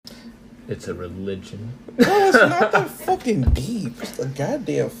It's a religion. No, it's not that fucking deep. It's a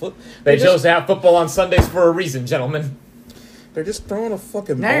goddamn foot. They chose to have football on Sundays for a reason, gentlemen. They're just throwing a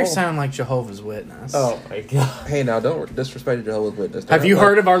fucking Now ball. you're sounding like Jehovah's Witness. Oh my god. Hey, now don't disrespect Jehovah's Witness. Have you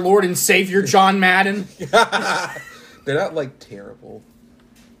heard of our Lord and Savior John Madden? They're not like terrible.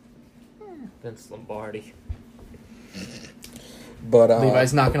 Vince Lombardi. But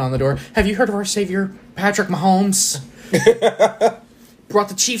Levi's knocking on the door. Have you heard of our Savior Patrick Mahomes? Brought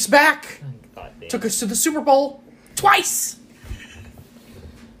the Chiefs back. God damn. Took us to the Super Bowl twice.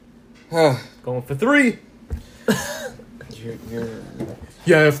 Going for 3.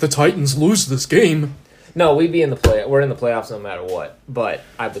 Yeah, if the Titans lose this game. No, we'd be in the we're in the playoffs no matter what. But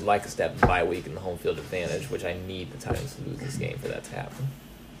I would like us to have the bye week and the home field advantage, which I need the Titans to lose this game for that to happen.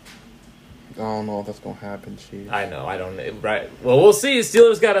 I don't know if that's gonna happen, Chief. I know, I don't. Right. Well, we'll see. We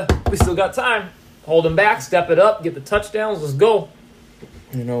still got time. Hold them back, step it up, get the touchdowns. Let's go.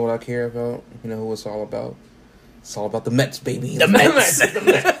 You know what I care about? You know who it's all about? It's all about the Mets, baby. The Mets.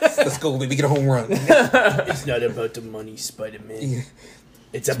 Let's go, baby. Get a home run. It's not about the money, Spider-Man.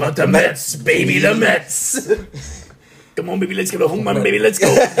 It's about the Mets, baby, the Mets. Come on, baby, let's get a home run, baby, let's go.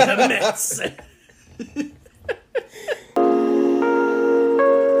 The Mets.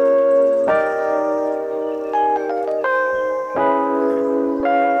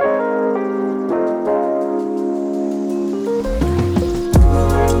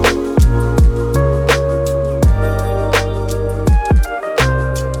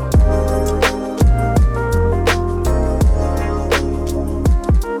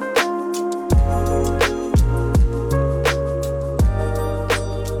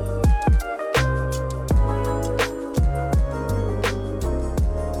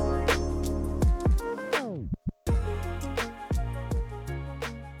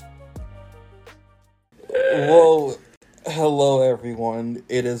 Whoa. Hello, everyone.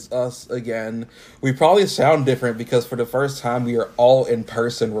 It is us again. We probably sound different because for the first time we are all in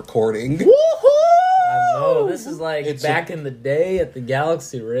person recording. Woohoo! I know. This is like It's back in the day at the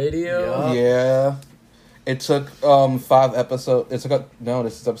Galaxy Radio. Yeah. It took 5 episodes. This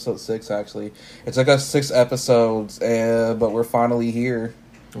is episode 6 actually. It took us 6 episodes, but we're finally here.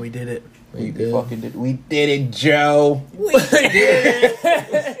 We did it. We fucking did. We did it, Joe. We did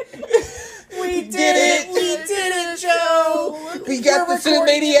it. We did it, Joe. We got the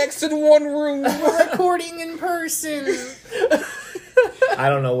Cinemaniacs in one room. We're recording in person. I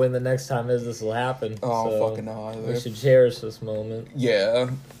don't know when the next time this will happen. Oh, fucking no either. We should cherish this moment. Yeah,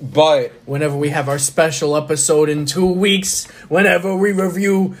 but Whenever we have our special episode in 2 weeks, whenever we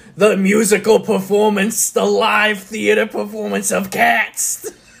review the musical performance, the live theater performance of Cats.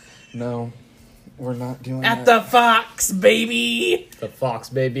 no, we're not doing At that. the Fox, baby. The Fox,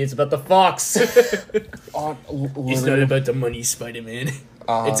 baby. It's about the Fox. It's not about the money, Spider-Man.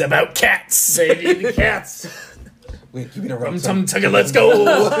 It's about cats. Baby, the cats. Wait, give me the right Tum Tugger, let's go.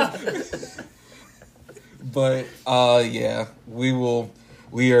 But yeah,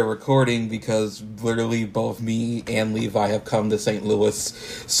 we are recording because literally both me and Levi have come to St. Louis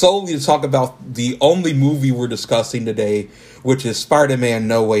solely to talk about the only movie we're discussing today, which is Spider-Man: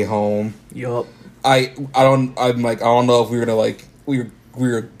 No Way Home. Yup. I don't know if we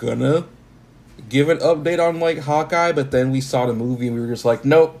were gonna give an update on like Hawkeye, but then we saw the movie and we were just like,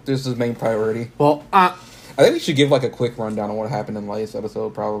 nope, this is main priority. Well, I think we should give like a quick rundown on what happened in the latest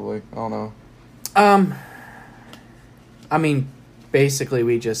episode. Probably, I don't know. I mean, basically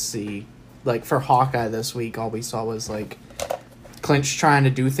we just see, like, for Hawkeye this week, all we saw was, like, Clint's trying to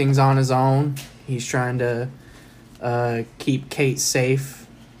do things on his own. He's trying to keep Kate safe,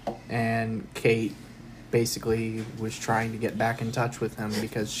 and Kate basically was trying to get back in touch with him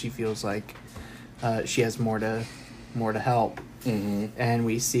because she feels like she has more to help. Mm-hmm. And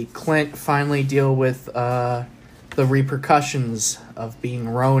we see Clint finally deal with the repercussions of being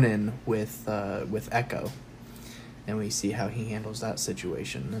Ronin with Echo. And we see how he handles that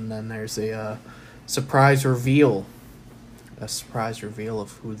situation. And then there's a surprise reveal. A surprise reveal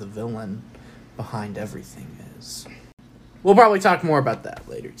of who the villain behind everything is. We'll probably talk more about that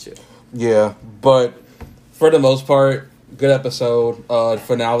later, too. Yeah, but for the most part, good episode.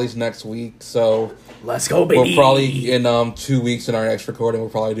 Finale's next week, so Let's go, baby! we'll probably in 2 weeks in our next recording,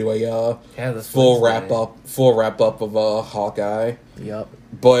 we'll probably do a full wrap up of Hawkeye. Yep.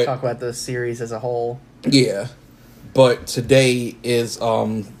 But Talk about the series as a whole. yeah, but today is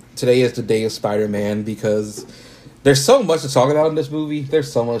the day of Spider-Man because there's so much to talk about in this movie.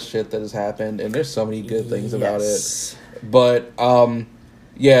 There's so much shit that has happened, and there's so many good things about it. But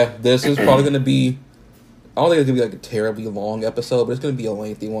yeah, this is probably going to be. I don't think it's going to be like a terribly long episode, but it's going to be a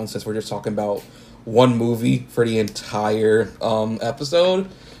lengthy one since we're just talking about one movie for the entire episode.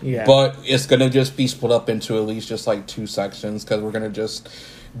 Yeah. But it's going to just be split up into at least just like 2 sections, because we're going to just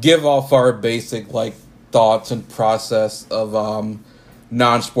give off our basic like thoughts and process of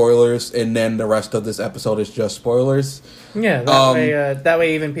non-spoilers, and then the rest of this episode is just spoilers. Yeah, that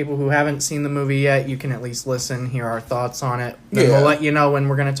way even people who haven't seen the movie yet, you can at least listen, hear our thoughts on it. Then we'll let you know when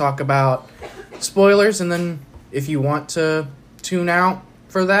we're going to talk about spoilers, and then if you want to tune out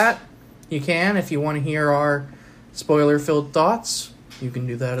for that, you can. If you want to hear our spoiler-filled thoughts, you can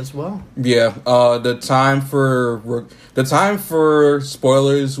do that as well. Yeah, the time for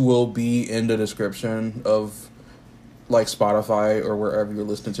spoilers will be in the description of like Spotify or wherever you're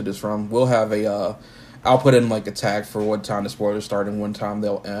listening to this from. We'll have I'll put in like a tag for what time the spoilers start and when time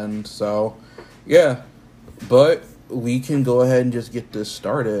they'll end. So, yeah, but we can go ahead and just get this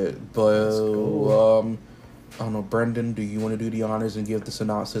started. But cool. I don't know, Brendan, do you want to do the honors and give the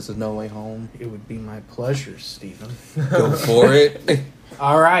synopsis of No Way Home? It would be my pleasure, Stephen. Go for it.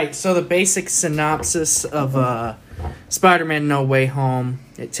 All right, so the basic synopsis of Spider-Man No Way Home.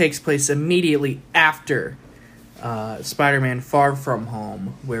 It takes place immediately after Spider-Man Far From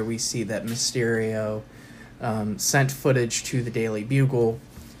Home, where we see that Mysterio sent footage to the Daily Bugle,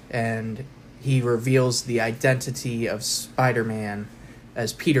 and he reveals the identity of Spider-Man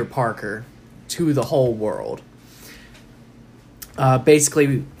as Peter Parker to the whole world.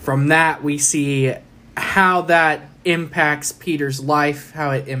 Basically, from that, we see how that impacts Peter's life, how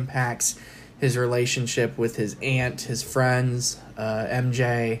it impacts his relationship with his aunt, his friends,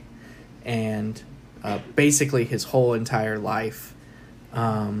 MJ, and basically his whole entire life.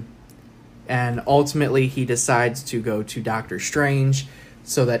 And ultimately, he decides to go to Doctor Strange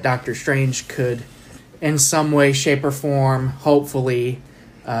so that Doctor Strange could, in some way, shape, or form, hopefully,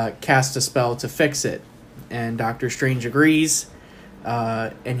 cast a spell to fix it. And Doctor Strange agrees,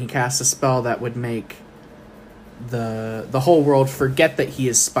 and he casts a spell that would make the whole world forget that he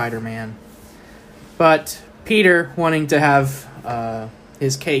is Spider-Man. But Peter, wanting to have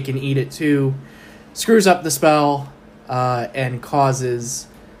his cake and eat it too, screws up the spell and causes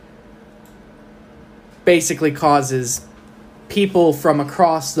people from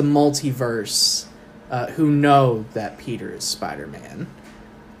across the multiverse who know that Peter is Spider-Man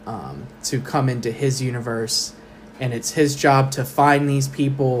to come into his universe, and it's his job to find these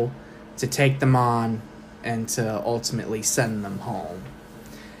people, to take them on, and to ultimately send them home.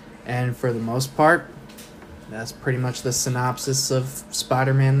 And for the most part, that's pretty much the synopsis of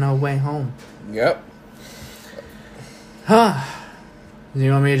Spider-Man No Way Home. Yep. Do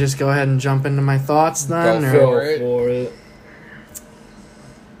you want me to just go ahead and jump into my thoughts then? Go for it.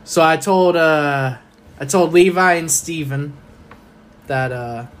 So I told Levi and Steven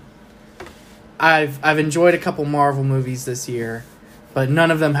that I've enjoyed a couple Marvel movies this year, but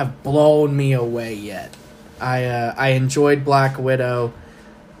none of them have blown me away yet. I enjoyed Black Widow.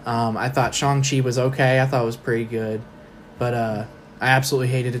 I thought Shang-Chi was okay. I thought it was pretty good. But I absolutely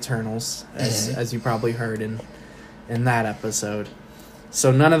hated Eternals, as you probably heard in that episode.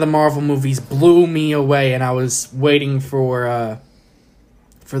 So none of the Marvel movies blew me away, and I was waiting for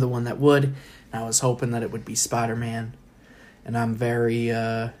the one that would. And I was hoping that it would be Spider-Man. And I'm very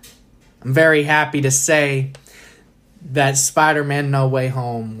happy to say that Spider-Man No Way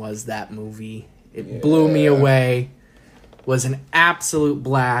Home was that movie. It blew me away. Was an absolute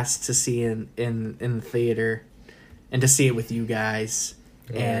blast to see in the theater and to see it with you guys.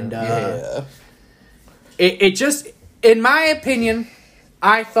 And it just, in my opinion,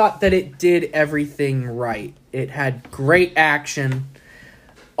 I thought that it did everything right. It had great action.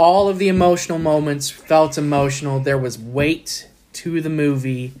 All of the emotional moments felt emotional. There was weight to the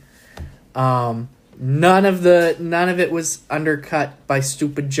movie. None of it was undercut by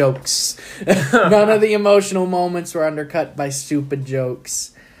stupid jokes. None of the emotional moments were undercut by stupid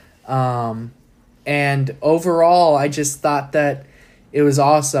jokes. And overall, I just thought that it was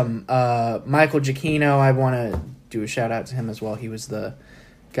awesome. Michael Giacchino, I want to do a shout out to him as well. He was the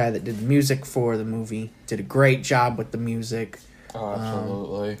guy that did the music for the movie. Did a great job with the music. Oh,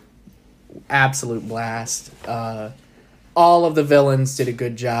 absolutely. Absolute blast. All of the villains did a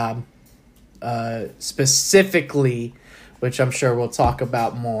good job. Specifically, which I'm sure we'll talk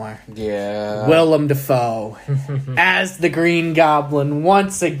about more. Yeah. Willem Dafoe as the Green Goblin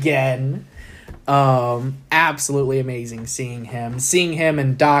once again. Absolutely amazing seeing him. Seeing him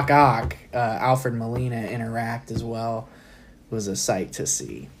and Doc Ock, Alfred Molina, interact as well was a sight to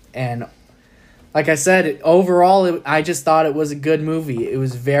see. And like I said, overall, I just thought it was a good movie. It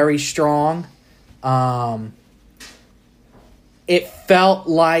was very strong. It felt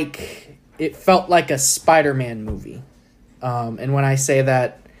like a Spider-Man movie. And when I say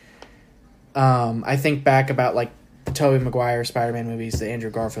that, I think back about like the Tobey Maguire Spider-Man movies, the Andrew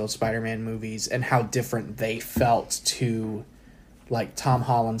Garfield Spider-Man movies, and how different they felt to like Tom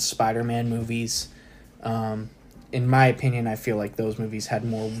Holland's Spider-Man movies. In my opinion, I feel like those movies had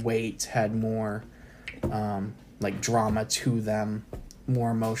more weight, had more like drama to them,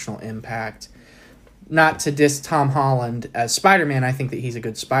 more emotional impact. Not to diss Tom Holland as Spider-Man, I think that he's a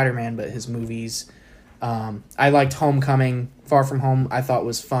good Spider-Man, but his movies, I liked Homecoming, Far From Home, I thought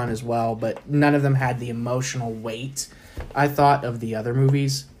was fun as well, but none of them had the emotional weight, I thought, of the other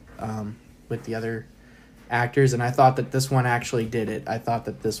movies with the other actors, and I thought that this one actually did it. I thought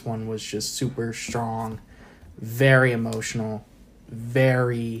that this one was just super strong, very emotional,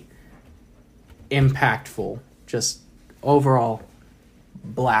 very impactful, just overall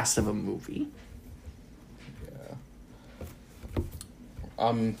blast of a movie.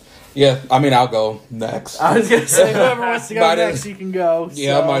 Yeah, I mean, I'll go next. I was gonna say whoever wants to go next, you can go.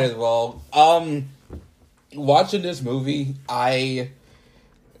 Yeah, I might as well. Watching this movie, I'm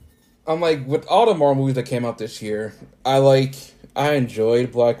like, with all the Marvel movies that came out this year, I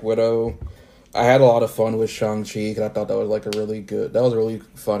enjoyed Black Widow. I had a lot of fun with Shang-Chi because I thought that was a really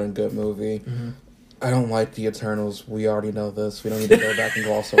fun and good movie. Mm-hmm. I don't like the Eternals. We already know this. We don't need to go back and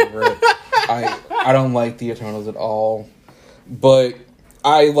gloss over it. I don't like the Eternals at all. But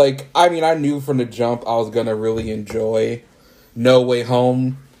I knew from the jump I was gonna really enjoy No Way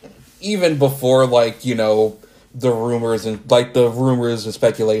Home, even before the rumors and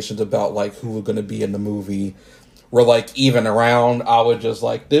speculations about like who was gonna be in the movie were like even around. I was just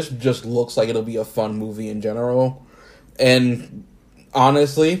like, this just looks like it'll be a fun movie in general, and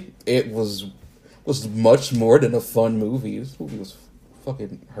honestly, it was much more than a fun movie. This movie was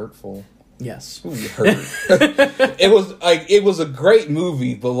fucking hurtful. Yes. Ooh, hurt. It was a great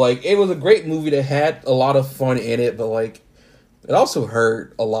movie, but it was a great movie that had a lot of fun in it, but it also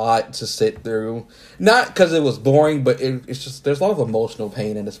hurt a lot to sit through. Not because it was boring, but it's just there's a lot of emotional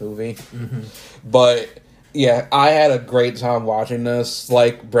pain in this movie. Mm-hmm. But yeah, I had a great time watching this.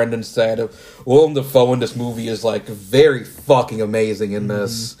 Like Brendan said, Willem Dafoe in this movie is very fucking amazing in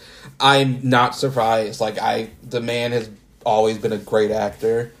this. I'm not surprised. The man has always been a great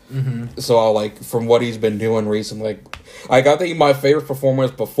actor. Mm-hmm. So from what he's been doing recently, I think my favorite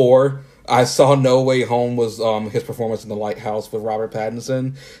performance before I saw No Way Home was his performance in The Lighthouse with Robert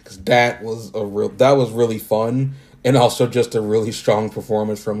Pattinson, because that was really fun, and also just a really strong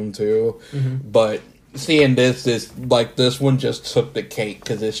performance from him too. Mm-hmm. But seeing this one just took the cake,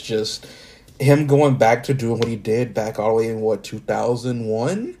 because it's just him going back to doing what he did back all the way in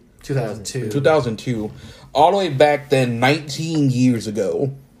 2001? 2002. All the way back then, 19 years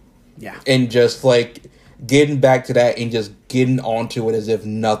ago. Yeah. And just getting back to that and just getting onto it as if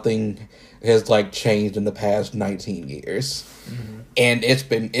nothing has changed in the past 19 years. Mm-hmm. And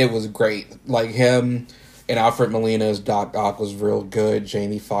it was great. Him and Alfred Molina as Doc Ock was real good.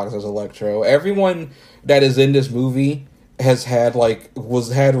 Jamie Foxx as Electro. Everyone that is in this movie has had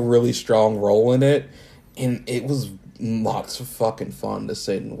had a really strong role in it, and it was lots of fucking fun to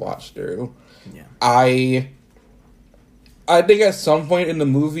sit and watch through. Yeah. I think at some point in the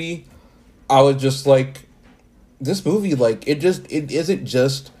movie, I was just like, this movie, it isn't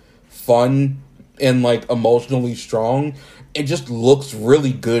just fun and emotionally strong. It just looks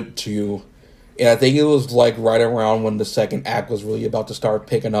really good too. And I think it was right around when the second act was really about to start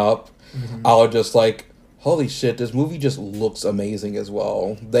picking up. Mm-hmm. I was just like, holy shit, this movie just looks amazing as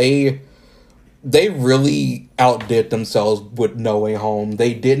well. They really outdid themselves with No Way Home.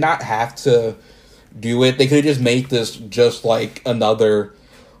 They did not have to do it. They could have just made this just like another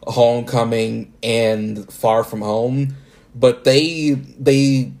Homecoming and Far From Home. But they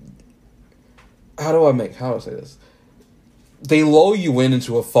how do I say this? They lull you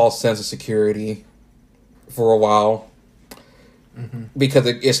into a false sense of security for a while. Mm-hmm. Because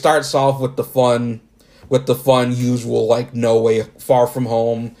it starts off with the fun usual No Way, Far From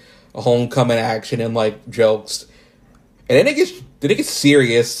Home, Homecoming action and jokes. And then it gets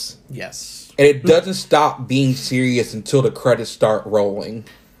serious. Yes. And it doesn't stop being serious until the credits start rolling.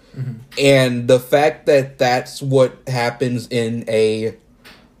 Mm-hmm. And the fact that that's what happens in a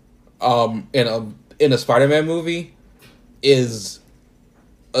Spider-Man movie is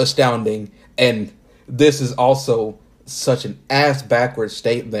astounding. And this is also such an ass backwards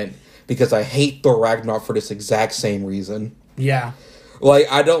statement, because I hate Thor Ragnarok for this exact same reason. Yeah.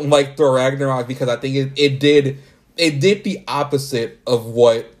 I don't like Thor Ragnarok because I think it did the opposite of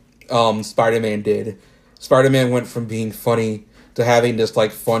what Spider-Man did. Spider-Man went from being funny to having this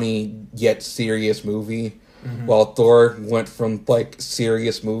funny yet serious movie, mm-hmm. while Thor went from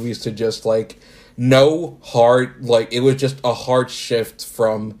serious movies to just no hard, it was just a hard shift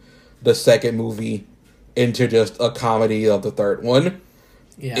from the second movie into just a comedy of the third one.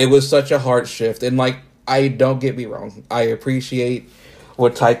 Yeah. It was such a hard shift, and like, I don't get me wrong, I appreciate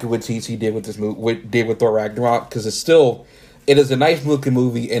what Taika Waititi did with this movie, did with Thor Ragnarok, because it is a nice looking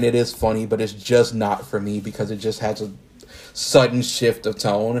movie and it is funny, but it's just not for me because it just has a sudden shift of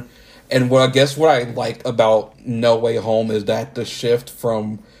tone. And what I like about No Way Home is that the shift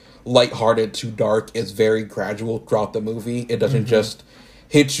from lighthearted to dark is very gradual throughout the movie. It doesn't just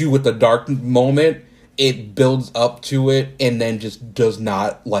hit you with the dark moment. It builds up to it and then just does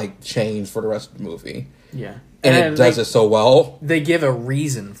not like change for the rest of the movie. Yeah. And it does it so well. They give a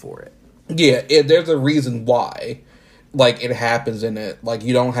reason for it. Yeah, there's a reason why. Like, it happens in it. Like,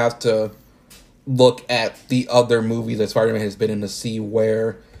 you don't have to look at the other movies that Spider-Man has been in to see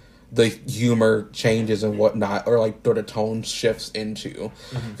where the humor changes and whatnot, or like where the tone shifts into.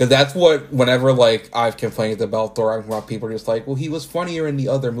 Because that's what, whenever like I've complained about Thor Ragnarok, people are just like, well, he was funnier in the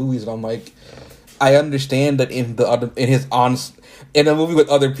other movies, and I'm like, I understand that in a movie with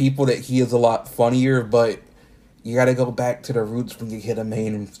other people that he is a lot funnier, but you got to go back to the roots when you hit a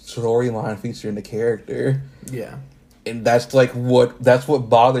main storyline featuring the character. Yeah. And that's what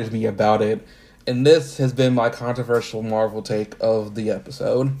bothers me about it. And this has been my controversial Marvel take of the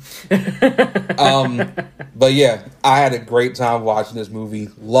episode. But yeah, I had a great time watching this movie.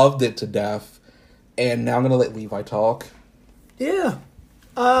 Loved it to death. And now I'm going to let Levi talk. Yeah.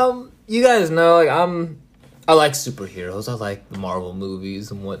 You guys know, like, I like superheroes. I like the Marvel movies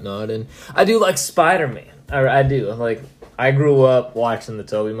and whatnot. And I do like Spider-Man. I do. Like, I grew up watching the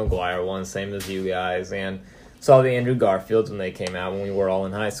Tobey Maguire one, same as you guys. And saw the Andrew Garfields when they came out when we were all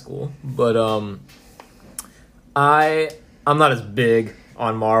in high school. But I'm not as big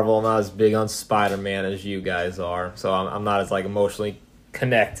on Marvel. I'm not as big on Spider-Man as you guys are. So I'm not as like emotionally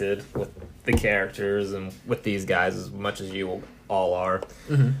connected with the characters and with these guys as much as you all are.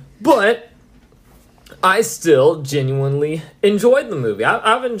 But I still genuinely enjoyed the movie.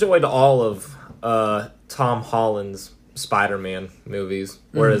 I've enjoyed all of Tom Holland's Spider-Man movies.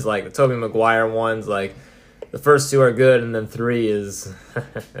 Whereas like the Tobey Maguire ones, like, the first two are good, and then 3 is...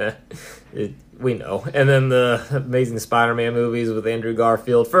 we know. And then the Amazing Spider-Man movies with Andrew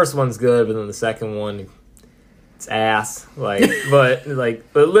Garfield. First one's good, but then the second one, it's ass. Like, but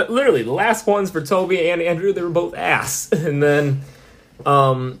literally, the last ones for Tobey and Andrew, they were both ass. And then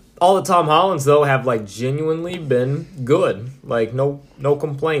all the Tom Hollands, though, have, like, genuinely been good. Like, no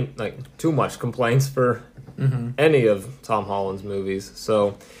complaint. Like, too much complaints for any of Tom Holland's movies.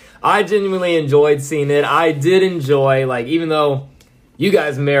 So I genuinely enjoyed seeing it. I did enjoy, like, even though you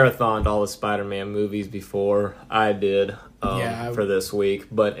guys marathoned all the Spider-Man movies before I did for this week,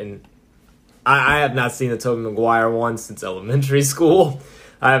 but I have not seen the Tobey Maguire one since elementary school.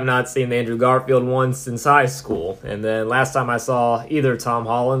 I have not seen the Andrew Garfield one since high school. And then last time I saw either Tom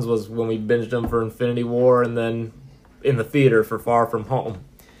Holland's was when we binged them for Infinity War and then in the theater for Far From Home.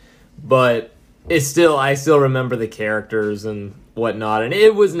 But I still remember the characters and whatnot, and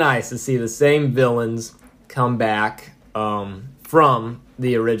it was nice to see the same villains come back from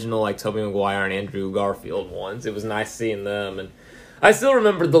the original, like, Tobey Maguire and Andrew Garfield ones. It was nice seeing them, and I still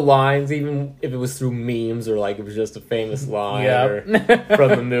remember the lines, even if it was through memes or like it was just a famous line or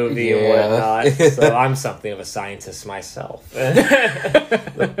from the movie and whatnot. So I'm something of a scientist myself.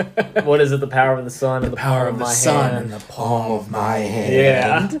 What is it? The power of the sun and the power of my hand. In the palm of my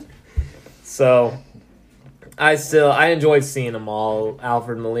hand. Yeah. So I enjoyed seeing them all.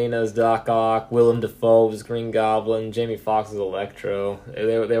 Alfred Molina as Doc Ock, Willem Dafoe as Green Goblin, Jamie Foxx as Electro.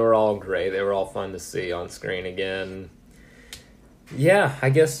 They were all great. They were all fun to see on screen again. Yeah,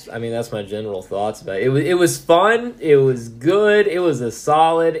 that's my general thoughts about it. It was fun. It was good. It was a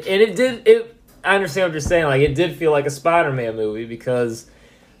solid, and I understand what you're saying. Like, it did feel like a Spider-Man movie because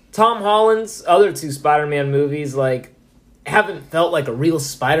Tom Holland's other two Spider-Man movies, like, haven't felt like a real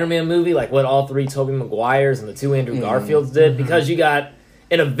Spider-Man movie, like what all three Tobey Maguires and the two Andrew Garfields did, because you got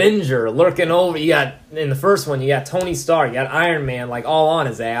an Avenger lurking over. You got, in the first one, you got Tony Stark, you got Iron Man, like, all on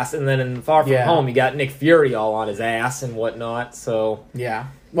his ass, and then in Far From Home, you got Nick Fury all on his ass and whatnot, so... Yeah.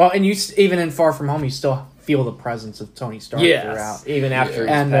 Well, and even in Far From Home, you still feel the presence of Tony Stark throughout. Even after he's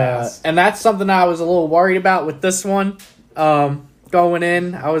passed. And that's something I was a little worried about with this one. Going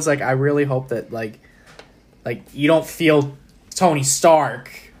in, I was like, I really hope that, like you don't feel Tony Stark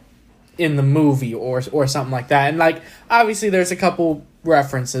in the movie or something like that. And, like, obviously there's a couple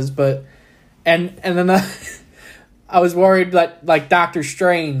references, but and then I was worried that, like, Doctor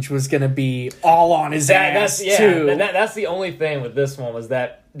Strange was gonna be all on his ass too. That's the only thing with this one was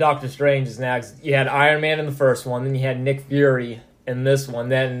that Doctor Strange is now. You had Iron Man in the first one, then you had Nick Fury in this one.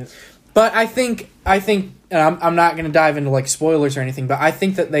 Then But I think, and I'm not going to dive into like spoilers or anything, but I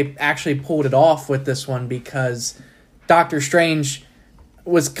think that they actually pulled it off with this one because Doctor Strange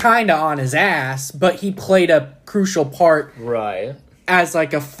was kind of on his ass, but he played a crucial part, Right. as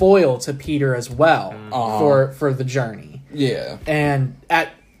like a foil to Peter as well for the journey. Yeah. And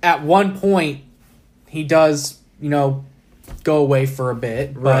at one point, he does, go away for a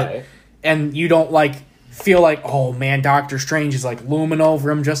bit, but Right. and you don't like feel like, oh man, Doctor Strange is like looming over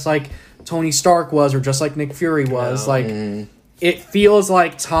him just like Tony Stark was, or just like Nick Fury was. No. Like it feels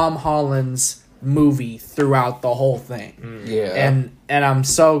like Tom Holland's movie throughout the whole thing. Yeah. And I'm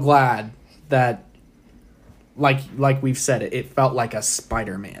so glad that like we've said it felt like a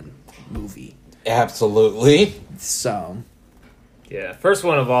Spider-Man movie. Absolutely. So Yeah, first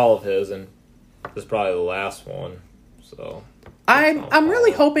one of all of his, and this is probably the last one. So I'm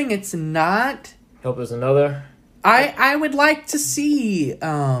really hoping it's not. hope there's another. I would like to see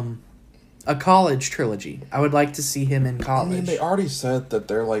a college trilogy. I would like to see him in I college. mean, they already said that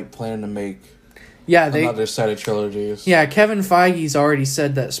they're like planning to make They another set of trilogies. Yeah, Kevin Feige's already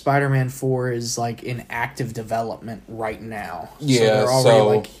said that Spider-Man 4 is like in active development right now. Yeah, so they're already so-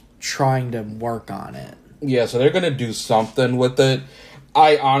 like trying to work on it. Yeah, so they're gonna do something with it.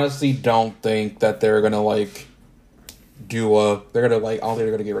 I honestly don't think that they're gonna like do a. They're gonna like. I don't think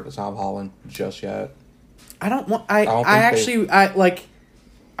they're gonna get rid of Tom Holland just yet. I don't want. don't think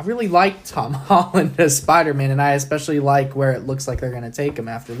I really like Tom Holland as Spider-Man, and I especially like where it looks like they're gonna take him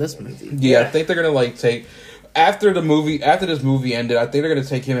after this movie. Yeah, I think they're gonna like take after this movie ended. I think they're gonna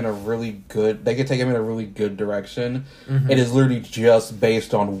take him in a really good. They could take him in a really good direction. It is literally just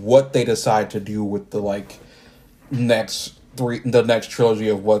based on what they decide to do with the like next trilogy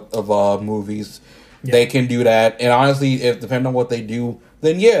of movies. Yeah. They can do that, and honestly, if depending on what they do,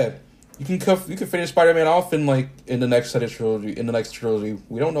 then yeah. You can finish Spider-Man off in the next trilogy. In the next trilogy,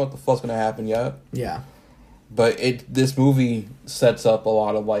 we don't know what the fuck's gonna happen yet. Yeah. But this movie sets up a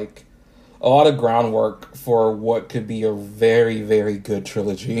lot of groundwork for what could be a very, very good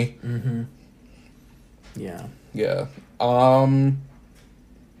trilogy. Mm-hmm. Yeah. Yeah.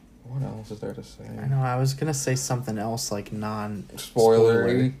 What else is there to say? I know. I was gonna say something else like Spoilery.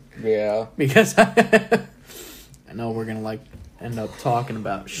 spoiler Yeah. because I know we're gonna like end up talking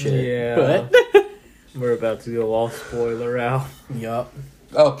about shit. Yeah. But We're about to go all spoiler out. yup.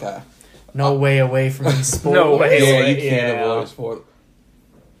 Okay. No way away from these spoilers. No way. Yeah, Anyway, you can't yeah. avoid spoiler.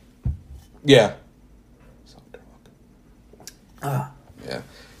 Yeah. Yeah.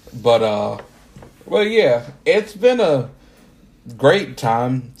 But well, yeah, it's been a great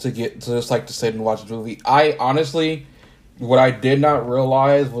time to just like to sit and watch the movie. I honestly, what I did not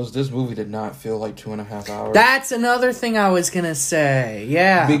realize was this movie did not feel like 2.5 hours. That's another thing I was gonna say.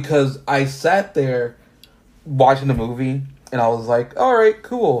 Yeah. Because I sat there watching the movie and I was like, all right,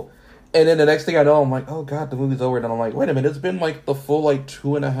 cool. And then the next thing I know, I'm like, oh god, the movie's over. And I'm like, wait a minute, it's been like the full like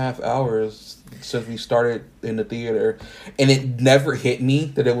 2.5 hours since we started in the theater. And it never hit me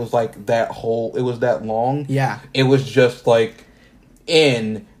that it was like it was that long. Yeah. It was just like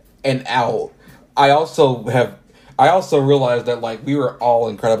in and out. I also realized that like we were all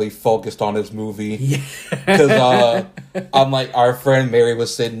incredibly focused on this movie. Yeah. Because I'm like, our friend Mary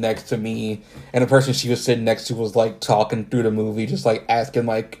was sitting next to me, and the person she was sitting next to was like talking through the movie, just like asking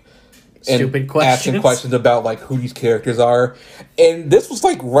like Stupid questions. asking questions about like who these characters are. And this was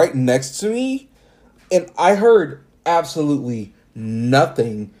like right next to me, and I heard absolutely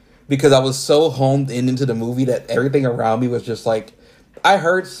nothing because I was so homed into the movie that everything around me was just like, I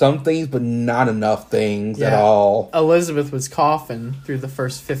heard some things, but not enough things at all. Elizabeth was coughing through the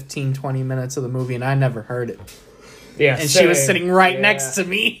first 15, 20 minutes of the movie, and I never heard it. Yeah, And she was same. sitting right Yeah. next to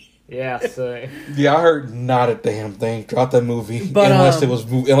me. Yeah, same. Yeah, I heard not a damn thing throughout that movie, But, unless it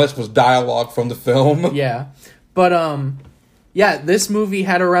was dialogue from the film. Yeah. But, yeah, this movie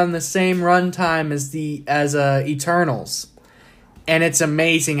had around the same runtime as Eternals. And it's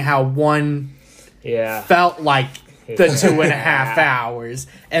amazing how one Yeah. felt like the 2.5 hours.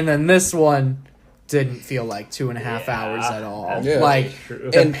 And then this one didn't feel like 2.5 hours at all. that's Yeah. Like, true.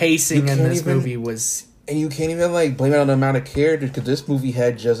 the And pacing you in can't this even- movie was... And you can't even like blame it on the amount of characters because this movie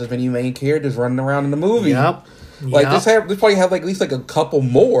had just as many main characters running around in the movie. Yep. Like Yep. this probably had like at least like a couple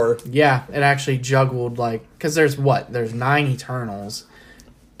more. Yeah, it actually juggled like... Because there's 9 Eternals.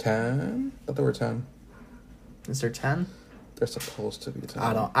 10? I thought there were 10. Is there 10? They're supposed to be 10.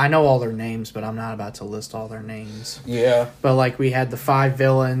 I know all their names, but I'm not about to list all their names. Yeah. But like we had the 5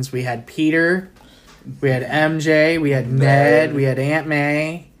 villains. We had Peter, we had MJ, we had Ned, we had Aunt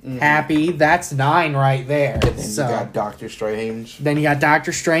May, Happy. That's 9 right there. And then So you got Doctor Strange. then you got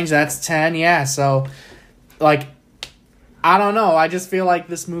Doctor Strange. That's 10. Yeah. So like I don't know. I just feel like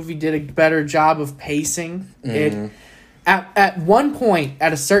this movie did a better job of pacing. It at one point,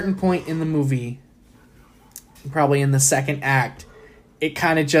 at a certain point in the movie, probably in the second act, it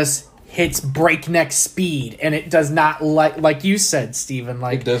kind of just hits breakneck speed, and it does not like you said, Steven,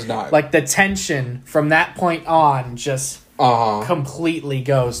 like it does not. Like the tension from that point on just completely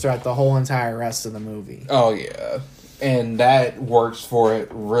goes throughout the whole entire rest of the movie. Oh yeah. And that works for it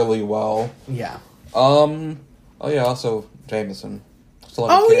really well. Yeah. Oh yeah, also Jameson.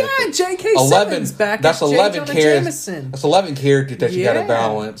 Yeah, J.K. Simmons back. That's as 11 characters. Jameson. That's 11 characters that you gotta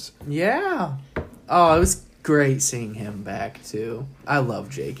balance. Yeah. Oh, it was great seeing him back too. I love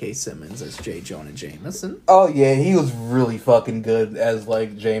J.K. Simmons as J. Jonah Jameson. Oh yeah, he was really fucking good as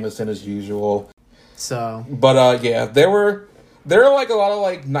like Jameson as usual. So, but yeah, there were like a lot of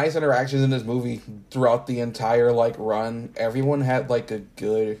like nice interactions in this movie throughout the entire like run. Everyone had like a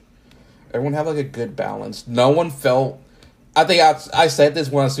good balance. No one felt. I think I said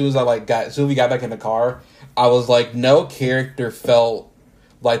this as soon as we got back in the car. I was like, no character felt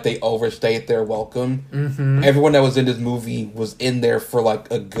like they overstayed their welcome. Mm-hmm. Everyone that was in this movie was in there for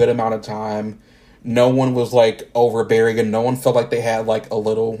like a good amount of time. No one was like overbearing, and no one felt like they had like a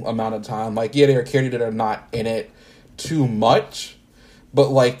little amount of time. Like, yeah, there are characters that are not in it too much, but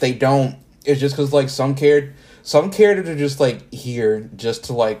like they don't. It's just because like some characters are just like here just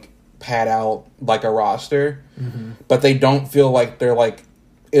to like pad out like a roster, but they don't feel like they're like.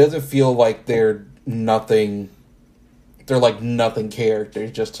 It doesn't feel like they're nothing. They're like nothing characters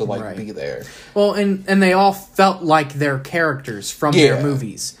just to like be there. Well, and they all felt like their characters from their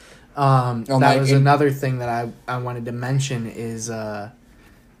movies. That was another thing that I wanted to mention is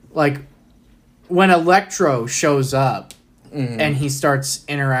like when Electro shows up and he starts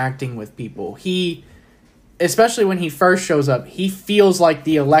interacting with people, especially when he first shows up, he feels like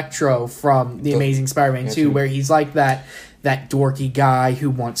the Electro from The Amazing Spider-Man 2, where he's like that dorky guy who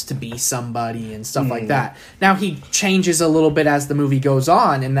wants to be somebody and stuff like that. Now, he changes a little bit as the movie goes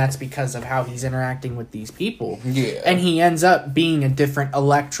on, and that's because of how he's interacting with these people. Yeah. And he ends up being a different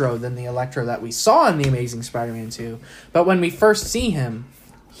Electro than the Electro that we saw in The Amazing Spider-Man 2. But when we first see him,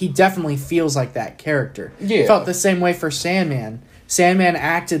 he definitely feels like that character. Yeah. Felt the same way for Sandman. Sandman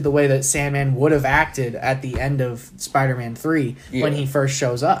acted the way that Sandman would have acted at the end of Spider-Man 3 when he first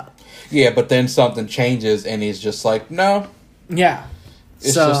shows up. Yeah, but then something changes and he's just like, no. Yeah.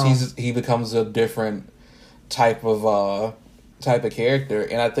 He becomes a different type of character,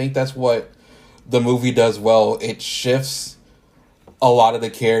 and I think that's what the movie does well. It shifts a lot of the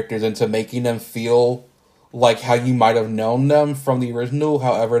characters into making them feel like how you might have known them from the original,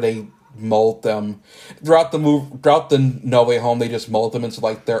 however they mold them throughout the No Way Home. They just mold them into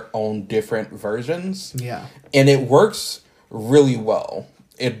like their own different versions. Yeah, and it works really well.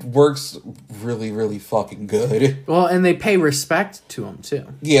 It works really, really fucking good. Well, and they pay respect to him too.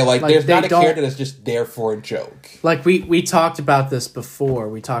 Yeah, like there's not a character that's just there for a joke. Like we talked about this before.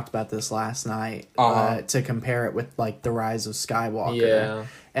 We talked about this last night to compare it with like the Rise of Skywalker,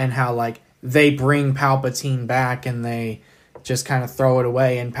 and how like they bring Palpatine back and they just kind of throw it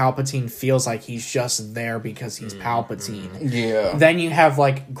away, and Palpatine feels like he's just there because he's Palpatine. Yeah. Then you have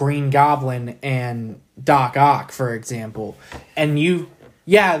like Green Goblin and Doc Ock, for example, and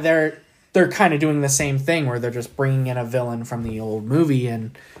they're kind of doing the same thing where they're just bringing in a villain from the old movie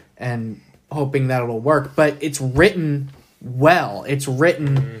and hoping that it'll work. But it's written well. It's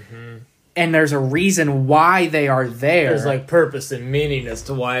written, and there's a reason why they are there. There's like purpose and meaning as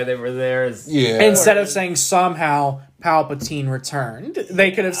to why they were there. Instead of saying somehow Palpatine returned,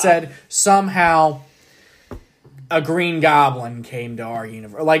 they could have said somehow a Green Goblin came to our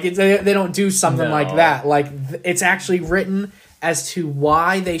universe. Like they don't do something like that. Like it's actually written as to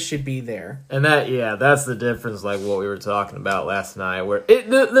why they should be there. And that's the difference, like what we were talking about last night, where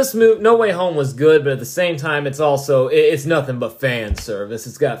this movie, No Way Home, was good, but at the same time, it's also, it's nothing but fan service.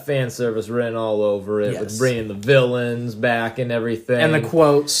 It's got fan service written all over it, with bringing the villains back and everything. And the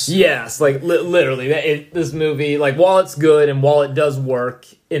quotes. Yes, like literally, this movie, like while it's good and while it does work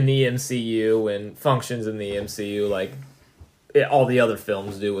in the MCU and functions in the MCU, like all the other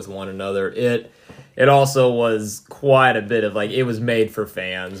films do with one another, it also was quite a bit of, like, it was made for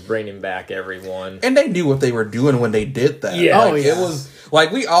fans, bringing back everyone. And they knew what they were doing when they did that. Yeah. It was, like,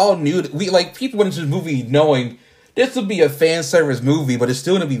 we all knew, people went into this movie knowing this would be a fan service movie, but it's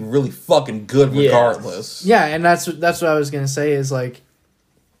still going to be really fucking good regardless. Yeah, and that's what I was going to say is, like,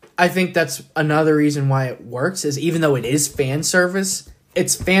 I think that's another reason why it works, is even though it is fan service,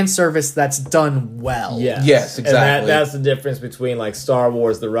 it's fan service that's done well. Yes, exactly. And that's the difference between like Star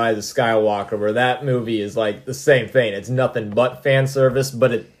Wars: The Rise of Skywalker, where that movie is like the same thing. It's nothing but fan service,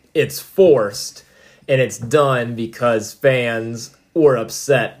 but it's forced and it's done because fans were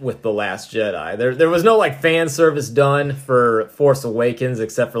upset with The Last Jedi. There was no like fan service done for Force Awakens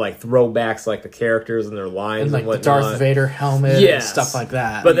except for like throwbacks like the characters and their lines and like whatnot. the Darth Vader helmet and stuff like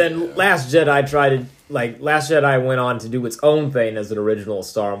that. But then Last Jedi went on to do its own thing as an original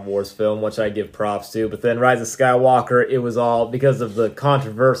Star Wars film, which I give props to. But then Rise of Skywalker, it was all because of the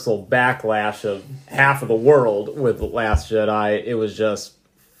controversial backlash of half of the world with The Last Jedi. It was just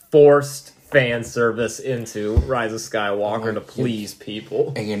forced fan service into Rise of Skywalker to please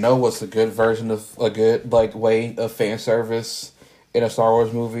people. And you know what's a good version of a good like way of fan service in a Star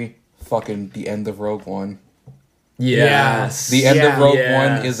Wars movie? Fucking the end of Rogue One. Yes. The end of Rogue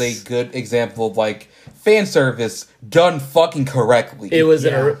One is a good example of like fan service done fucking correctly. It was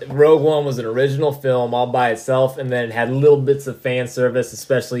Rogue One was an original film all by itself, and then it had little bits of fan service,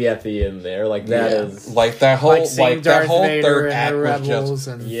 especially at the end there. Like that is like that whole Darth third Vader act was Rebels just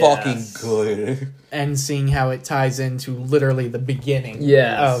and fucking good. And seeing how it ties into literally the beginning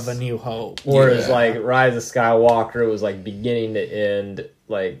of A New Hope. Whereas like Rise of Skywalker, it was like beginning to end,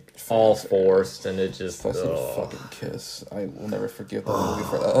 like all forced, and it just fucking kiss. I will never forget that movie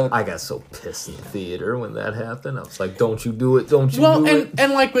for that. I got so pissed in the theater when that happened. I was like, "Don't you do it! Don't you do it!"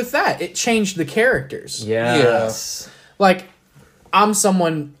 And like with that, it changed the characters. Yes. Like I'm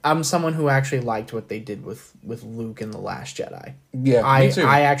someone who actually liked what they did with Luke in The Last Jedi. Yeah, me too.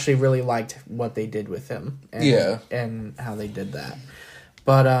 I actually really liked what they did with him. And, and how they did that.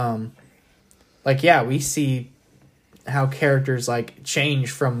 But we see how characters like change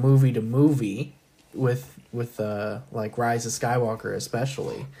from movie to movie with like Rise of Skywalker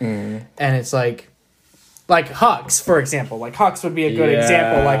especially. And it's like Hux, for example. Like Hux would be a good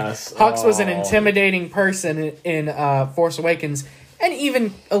example. Like Hux was an intimidating person in Force Awakens, and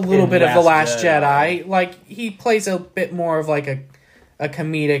even a little bit of The Last Jedi. Like he plays a bit more of like a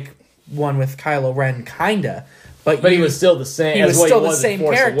comedic one with Kylo Ren, kinda. But he was still the same. He was still the same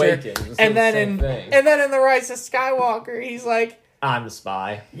character. And then in The Rise of Skywalker, he's like, "I'm the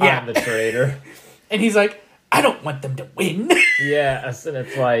spy. I'm the traitor," and he's like, "I don't want them to win." Yes, and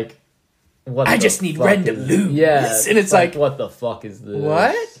it's like, what? I just need Ren to lose. Yes, and it's like, what the fuck is this?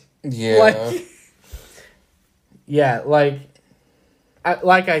 What? Yeah.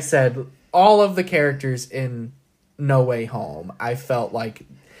 Like I said, all of the characters in No Way Home, I felt like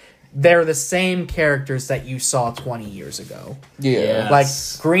they're the same characters that you saw 20 years ago. Yeah. Yes. Like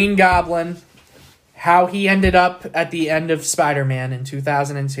Green Goblin, how he ended up at the end of Spider-Man in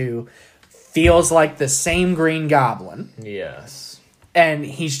 2002 feels like the same Green Goblin. Yes. And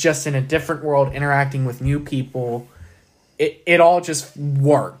he's just in a different world interacting with new people. It all just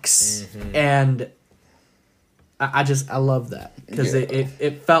works. Mm-hmm. And I love that because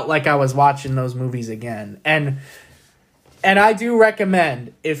it felt like I was watching those movies again. And I do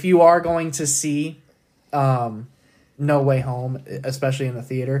recommend, if you are going to see No Way Home, especially in the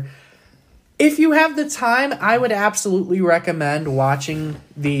theater, if you have the time, I would absolutely recommend watching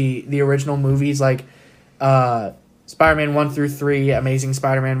the original movies like Spider-Man 1 through 3, Amazing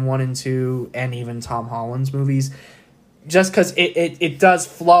Spider-Man 1 and 2, and even Tom Holland's movies. Just because it does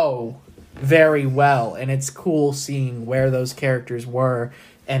flow very well, and it's cool seeing where those characters were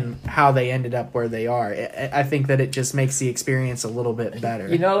and how they ended up where they are. I think that it just makes the experience a little bit better.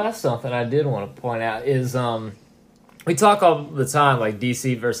 You know, that's something I did want to point out is we talk all the time like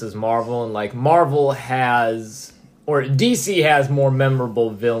DC versus Marvel, and like DC has more memorable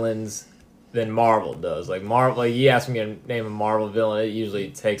villains than Marvel does. Like Marvel, like you ask me to name a Marvel villain, it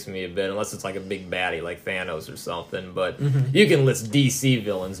usually takes me a bit, unless it's like a big baddie like Thanos or something. But you can list DC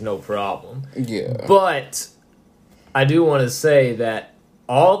villains, no problem. Yeah. But I do want to say that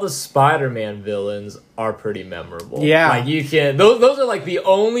all the Spider-Man villains are pretty memorable. Yeah. Like you can those are like the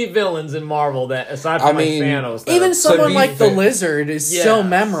only villains in Marvel that aside from Thanos. Even someone like the Lizard is still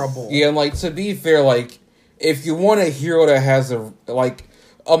memorable. Yeah, and like to be fair, like if you want a hero that has a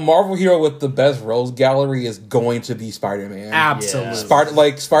Marvel hero with the best rogues gallery is going to be Spider-Man.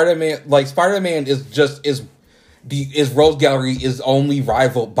 Absolutely. Spider-Man his rogues gallery is only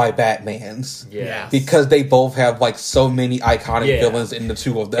rivaled by Batman's. Yeah. Because they both have like so many iconic villains in the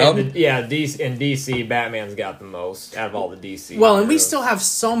two of them. DC, Batman's got the most out of all the DC. Well, and we still have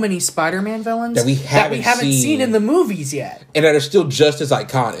so many Spider-Man villains that we haven't seen in the movies yet. And that are still just as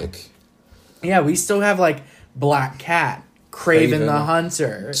iconic. Yeah, we still have like Black Cat, Kraven the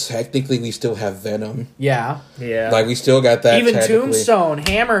Hunter. Technically, we still have Venom. Yeah. Like we still got that. Even Tombstone,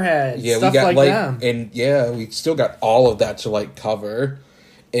 Hammerhead, stuff we got like them. And we still got all of that to like cover.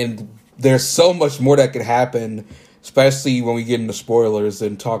 And there's so much more that could happen especially when we get into spoilers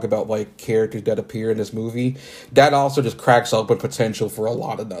and talk about like characters that appear in this movie, that also just cracks open potential for a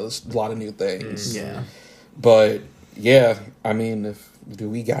lot of new things. Yeah. But yeah, I mean, do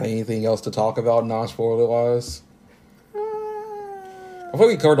we got anything else to talk about non-spoiler wise? I think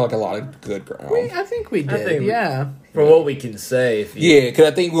we covered like a lot of good ground. I think we did. For what we can say, if you because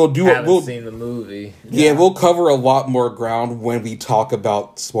I think haven't seen the movie. Yeah, we'll cover a lot more ground when we talk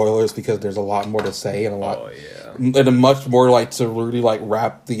about spoilers because there's a lot more to say and and a much more like to really like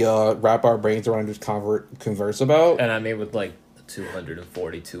wrap our brains around and just converse about. And I mean, with like the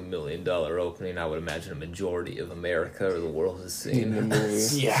 $242 million opening, I would imagine a majority of America or the world has seen the movie.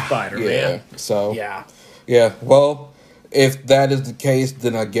 Spider-Man. Yeah. So yeah. Well, if that is the case,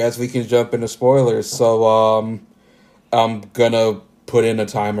 then I guess we can jump into spoilers. So I'm gonna put in a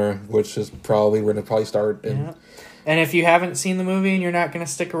timer, which is we're gonna probably start. And if you haven't seen the movie and you're not gonna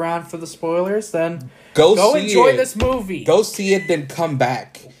stick around for the spoilers, then go enjoy this movie. Go see it, then come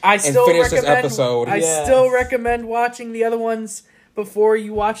back and finish this episode. I still recommend watching the other ones before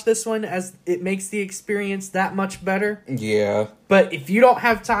you watch this one, as it makes the experience that much better. Yeah. But if you don't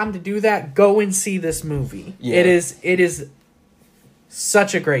have time to do that, go and see this movie. Yeah. It is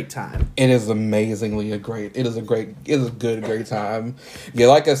such a great time. It is amazingly great time. Yeah,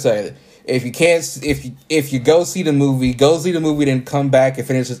 like I said, if you go see the movie, then come back and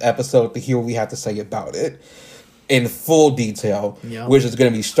finish this episode to hear what we have to say about it in full detail, which is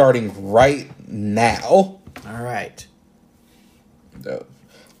going to be starting right now. All right.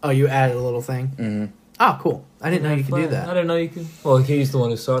 Oh, you added a little thing? Mm-hmm. Oh, cool. I didn't know you could do that. I didn't know you could. Well, he's the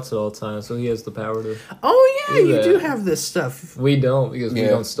one who starts it all the time, so he has the power to... Oh, yeah, you do have this stuff. We don't, because we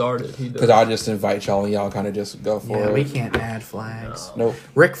don't start it. He does. Because I just invite y'all, and y'all kind of just go for it. Yeah, we can't add flags. Nope.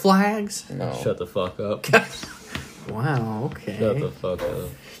 Rick flags? No. Shut the fuck up. Wow, okay. Shut the fuck up.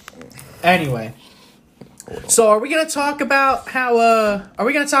 Anyway. So are we gonna talk about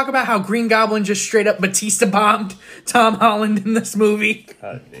how Green Goblin just straight up Batista bombed Tom Holland in this movie?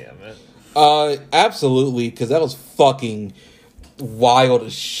 God damn it. Absolutely, because that was fucking wild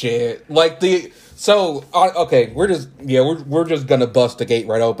as shit. Like okay, we're just gonna bust the gate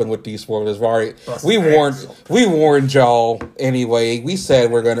right open with these spoilers, right? We warned y'all anyway. We said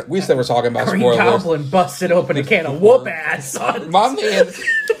we're talking about Green spoilers. Green Goblin busted open a can of whoop ass. My man,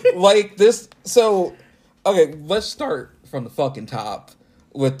 like this. So okay, let's start from the fucking top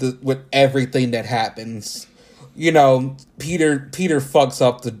with everything that happens. You know, Peter fucks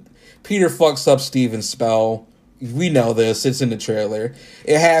up Steven's spell. We know this. It's in the trailer.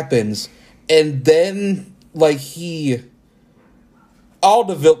 It happens, and then the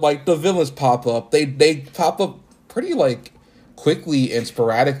villains pop up. They pop up pretty quickly and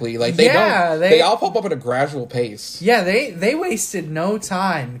sporadically. They all pop up at a gradual pace. Yeah, they wasted no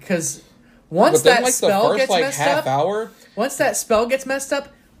time because once that spell gets messed up, once that spell gets messed up,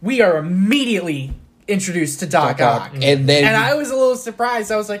 we are immediately introduced to Doc Ock. And I was a little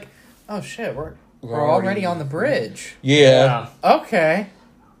surprised. I was like, oh shit, we're already on the bridge. Yeah. Okay.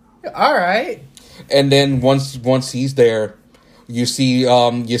 All right. And then once he's there, you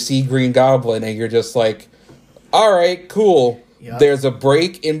see Green Goblin, and you're just like, all right, cool. Yep. There's a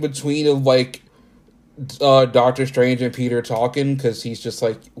break in between of Doctor Strange and Peter talking, because he's just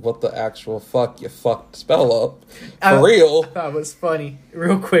like, what the actual fuck? You fucked the spell up. For real. I thought it was funny.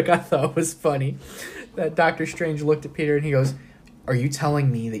 Real quick, I thought it was funny that Doctor Strange looked at Peter and he goes, are you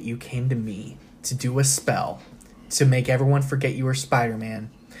telling me that you came to me to do a spell to make everyone forget you were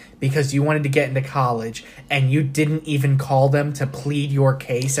Spider-Man because you wanted to get into college and you didn't even call them to plead your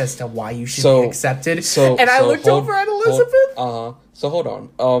case as to why you should be accepted? I looked over at Elizabeth. So hold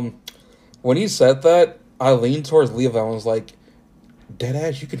on. When he said that, I leaned towards Levi and was like,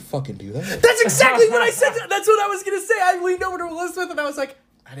 deadass, you can fucking do that? That's exactly what I said. That's what I was going to say. I leaned over to Elizabeth and I was like,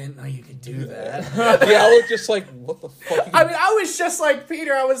 I didn't know you could do that. Yeah, I was just like, what the fuck? I mean, I was just like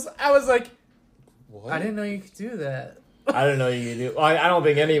Peter. I was like, what? I didn't know you could do that. I didn't know you could do. Well, I don't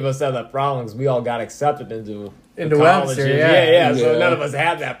think any of us had that problem because we all got accepted into college. Yeah. So none of us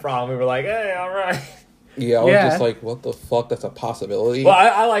had that problem. We were like, hey, all right. Yeah, I was just like, what the fuck? That's a possibility. Well,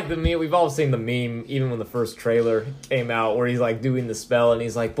 I like the meme. We've all seen the meme, even when the first trailer came out, where he's doing the spell, and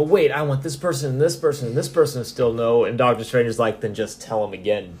he's like, but wait, I want this person and this person and this person to still know. And Doctor Strange's like, then just tell him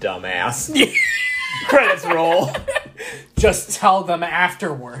again, dumbass. Credits roll. Just tell them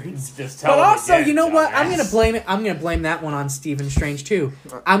afterwards. Just tell them. But also, again, you know dumbass. what? I'm gonna blame that one on Stephen Strange too.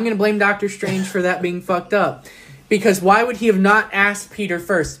 I'm gonna blame Doctor Strange for that being fucked up. Because why would he have not asked Peter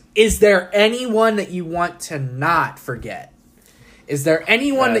first? Is there anyone that you want to not forget? Is there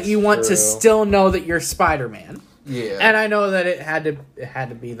anyone that you want to still know that you're Spider-Man? Yeah. And I know that it had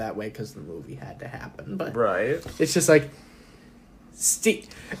to be that way because the movie had to happen, but Right. it's just like Steve.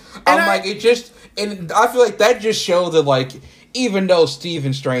 And I feel like that just showed that, like, even though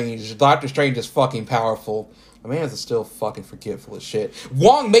Doctor Strange is fucking powerful, the man's still fucking forgetful as shit.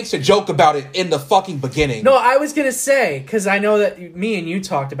 Wong makes a joke about it in the fucking beginning. No, I was gonna say, because I know that me and you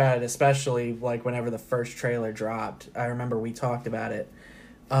talked about it, especially like whenever the first trailer dropped. I remember we talked about it,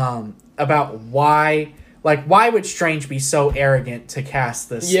 about why would Strange be so arrogant to cast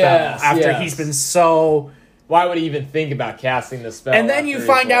this spell after he's been so. Why would he even think about casting the spell? And then you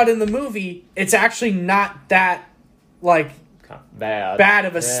find out in the movie, it's actually not that like bad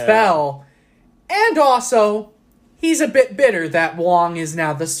of a spell. And also, he's a bit bitter that Wong is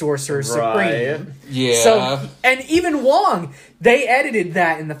now the Sorcerer Supreme. Yeah. So, and even Wong, they edited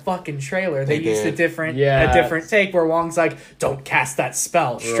that in the fucking trailer. They used a different take where Wong's like, "Don't cast that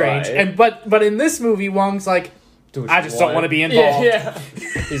spell, Strange." Right. And but in this movie, Wong's like, "I just don't want to be involved." Yeah.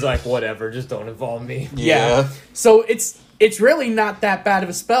 He's like, "Whatever, just don't involve me." Yeah. So it's really not that bad of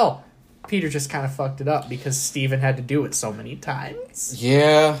a spell. Peter just kind of fucked it up because Steven had to do it so many times.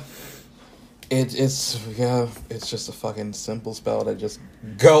 Yeah. It's just a fucking simple spell that just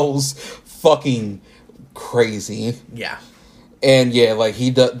goes fucking crazy. Yeah. And yeah, like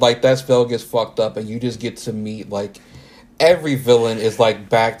that spell gets fucked up and you just get to meet like every villain is like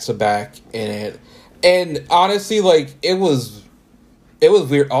back to back in it. And honestly, like it was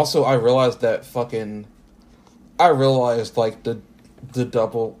weird. Also, I realized like the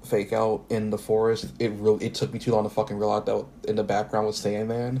double fake out in the forest, it took me too long to fucking realize that in the background was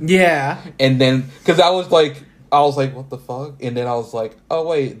Sandman. Yeah. And then, because I was like, what the fuck? And then I was like, oh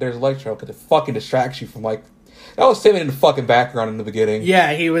wait, there's Electro, because it fucking distracts you from like, that was Sandman in the fucking background in the beginning.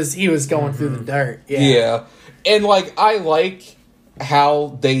 Yeah, he was going through the dirt. Yeah. And like, I like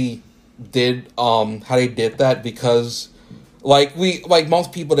how they did that, because like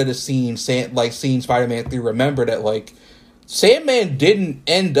most people that have seen Spider-Man 3 remember that like Sandman didn't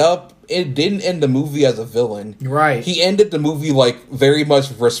end the movie as a villain. Right. He ended the movie like very much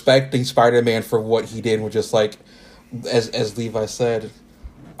respecting Spider-Man for what he did, which is like, as Levi said,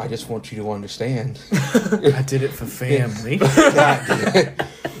 I just want you to understand. I did it for family. But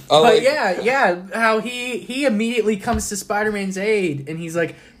how he immediately comes to Spider-Man's aid and he's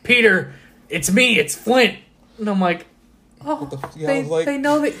like, "Peter, it's me, it's Flint." And I'm like, oh, they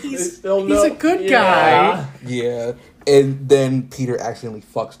know that he's a good guy. Yeah. And then Peter accidentally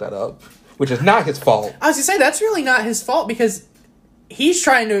fucks that up, which is not his fault. I was gonna say, that's really not his fault, because he's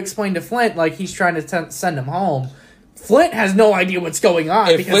trying to explain to Flint, like he's trying to send him home. Flint has no idea what's going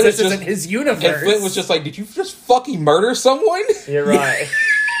on, because Flint this isn't his universe. And Flint was just like, did you just fucking murder someone? You're right.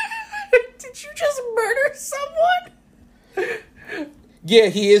 Did you just murder someone? Yeah,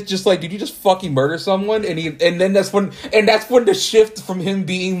 he is just like, did you just fucking murder someone? And then that's when the shift from him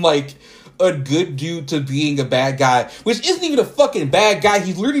being like a good dude to being a bad guy, which isn't even a fucking bad guy.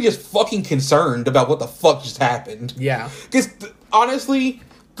 He's literally just fucking concerned about what the fuck just happened. Yeah. Because honestly,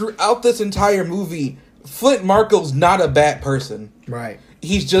 throughout this entire movie, Flint Marko's not a bad person. Right.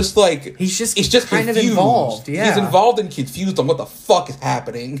 He's just like, he's just kind confused. of involved. Yeah. He's involved and confused on what the fuck is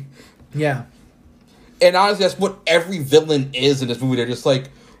happening. Yeah. And honestly, that's what every villain is in this movie. They're just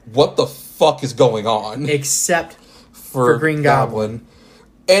like, what the fuck is going on? Except for Green Goblin.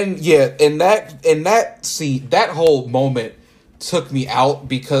 And yeah, that whole moment took me out,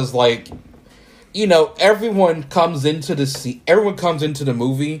 because like, you know, everyone comes into the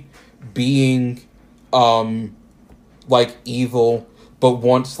movie being like evil, but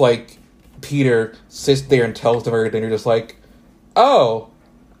once like Peter sits there and tells them everything, they're just like, oh,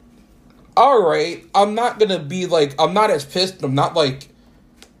 alright, I'm not as pissed, I'm not like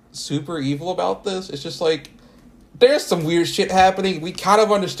super evil about this. It's just like, there's some weird shit happening. We kind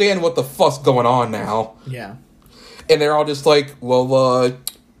of understand what the fuck's going on now. Yeah. And they're all just like, well,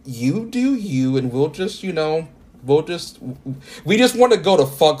 you do you, and we just want to go to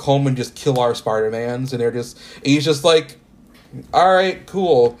fuck home and just kill our Spider-Mans. And he's just like, alright,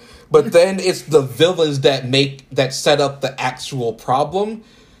 cool. But then it's the villains that set up the actual problem,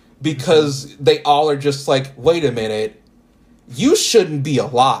 because they all are just like, wait a minute, you shouldn't be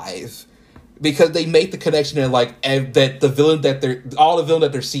alive. Because they make the connection that like that the villain that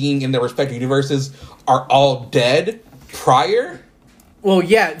they're seeing in their respective universes are all dead prior. Well,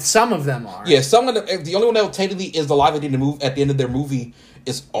 yeah, some of them are. Yeah, some of them. The only one that technically is alive at the end of their movie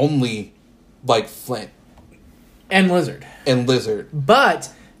is only like Flint and Lizard.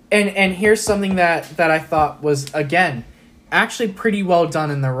 But and here's something that I thought was, again, actually pretty well done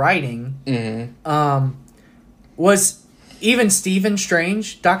in the writing. Mm-hmm. Was even Stephen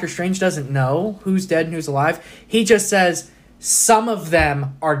Strange, Doctor Strange doesn't know who's dead and who's alive. He just says some of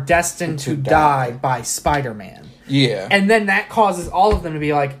them are destined to die by Spider-Man. Yeah. And then that causes all of them to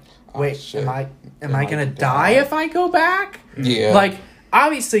be like, wait, am I going to die if I go back? Yeah. Like,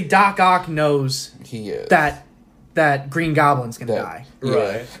 obviously Doc Ock knows he is. that Green Goblin's going to die. Yeah.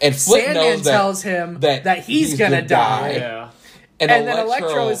 Right. And Flip Sandman knows tells him that he's going to die. Yeah. And then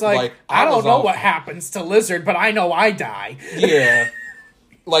Electro is like, I don't know what happens to Lizard, but I know I die. Yeah.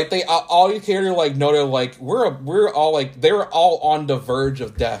 Like, they all you care to, like, know, they're like, we're all, like, they were all on the verge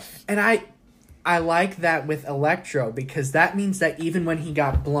of death. And I like that with Electro, because that means that even when he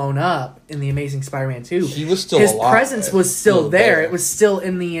got blown up in The Amazing Spider-Man 2, he was still his alive. presence was still there. It was still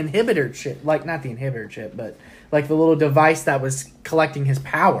in the inhibitor chip. Like, not the inhibitor chip, but like the little device that was collecting his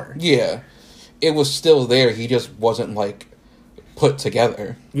power. Yeah. It was still there. He just wasn't, like, put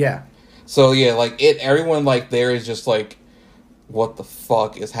together. Yeah. So, yeah, like, everyone, like, there is just, like, what the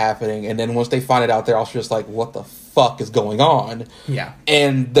fuck is happening? And then once they find it out, they're also just like, what the fuck is going on? Yeah.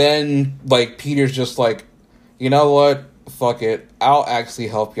 And then, like, Peter's just like, you know what? Fuck it. I'll actually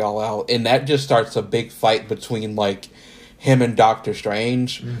help y'all out. And that just starts a big fight between, like, him and Doctor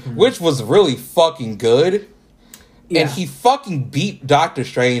Strange, which was really fucking good. Yeah. And he fucking beat Doctor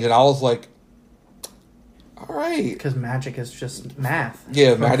Strange, and I was like, all right. Because magic is just math.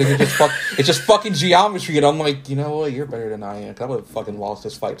 Yeah, magic is just it's just fucking geometry, and I'm like, you know what? You're better than I am. I would have fucking lost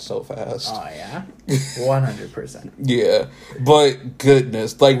this fight so fast. Oh, yeah? 100%. Yeah. But,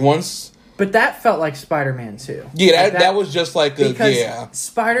 goodness. Like, once... But that felt like Spider-Man 2. Yeah, that was just like a... Because yeah.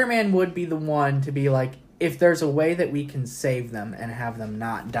 Spider-Man would be the one to be like, if there's a way that we can save them and have them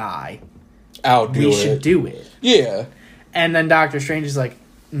not die, we should do it. Yeah. And then Doctor Strange is like,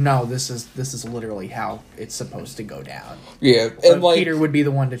 no, this is literally how it's supposed to go down. Yeah, but and like Peter would be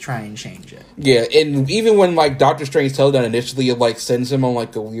the one to try and change it. Yeah, and even when like Doctor Strange tells that initially, it like sends him on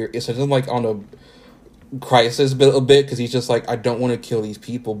like it sends him like on a crisis a bit because he's just like, I don't want to kill these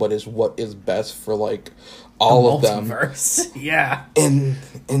people, but it's what is best for like all of them. Yeah. And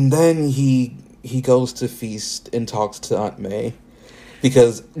then he goes to Feast and talks to Aunt May.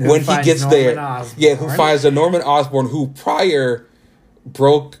 Because when he gets there, who finds a Norman Osborn who prior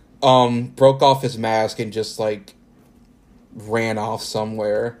broke off his mask and just like ran off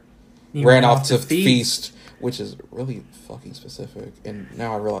somewhere. Ran off to Feast, which is really fucking specific. And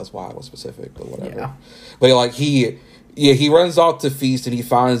now I realize why it was specific, but whatever. Yeah. But like he runs off to Feast and he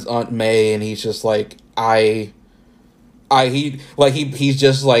finds Aunt May and he's just like he's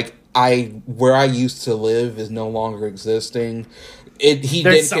just like where I used to live is no longer existing.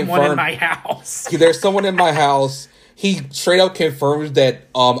 There's someone in my house. There's someone in my house. He straight up confirms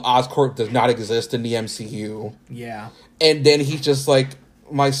that Oscorp does not exist in the MCU. Yeah. And then he's just like,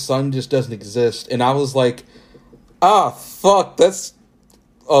 my son just doesn't exist. And I was like, fuck, that's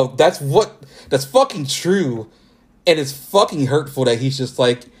fucking true. And it's fucking hurtful that he's just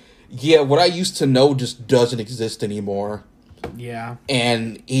like, yeah, what I used to know just doesn't exist anymore. Yeah.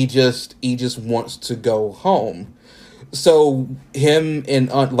 And he just wants to go home. So him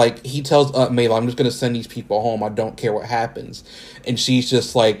and he tells Aunt May, I'm just going to send these people home. I don't care what happens. And she's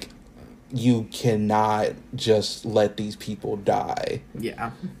just like, you cannot just let these people die.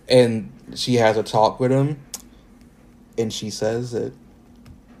 Yeah. And she has a talk with him. And she says that.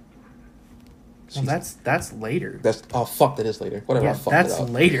 Well, that's later. That is later. Whatever, yeah, I fucked it up. That's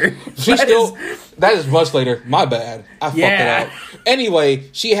later. That is much later. My bad. I fucked it up. Anyway,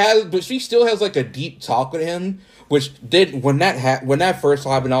 but she still has like a deep talk with him. Which did when that first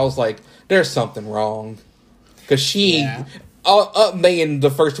happened, I was like, "There's something wrong," because May in the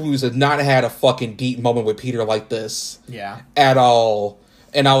first movies has not had a fucking deep moment with Peter like this, at all.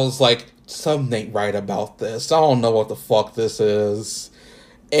 And I was like, "Something ain't right about this. I don't know what the fuck this is."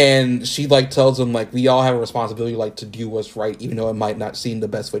 And she like tells him like, "We all have a responsibility like to do what's right, even though it might not seem the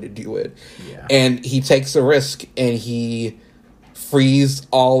best way to do it." Yeah. And he takes a risk and he frees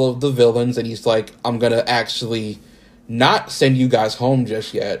all of the villains, and he's like, I'm gonna actually not send you guys home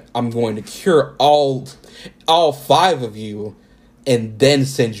just yet. I'm going to cure all 5 of you and then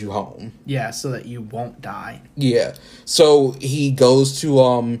send you home. Yeah, so that you won't die. Yeah. So he goes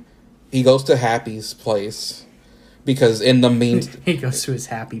to Happy's place because in the he goes to his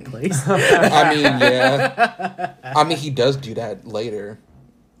happy place. I mean, yeah. I mean, he does do that later.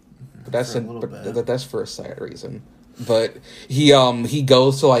 But that's for a sad reason. But he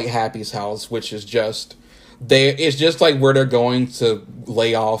goes to like Happy's house, which is just it's just like where they're going to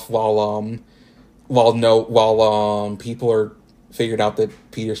lay off while people are figured out that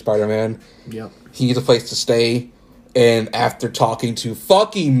Peter's Spider-Man. Yep. He needs a place to stay, and after talking to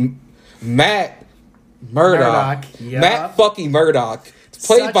fucking Matt Murdoch. Yep. Matt fucking Murdoch. It's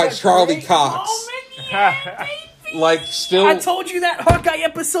played Such by a Charlie great Cox. moment, yeah, baby. Like, still... I told you that Hawkeye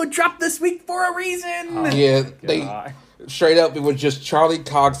episode dropped this week for a reason. Yeah, they... Straight up, it was just Charlie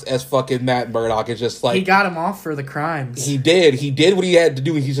Cox as fucking Matt Murdock. It's just like... He got him off for the crimes. He did. He did what he had to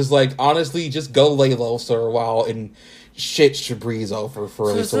do. He's just like, honestly, just go lay low for a while and shit should breeze over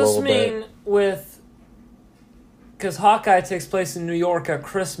for at least a little bit. Does this mean with... Because Hawkeye takes place in New York at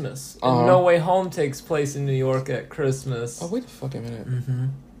Christmas. And No Way Home takes place in New York at Christmas. Oh, wait a fucking minute. Mm-hmm.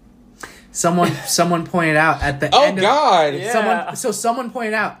 Someone pointed out at the end end of... Oh, God! Yeah. Someone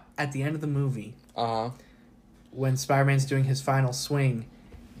pointed out at the end of the movie... when Spider-Man's doing his final swing,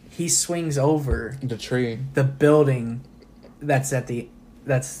 he swings over the tree, the building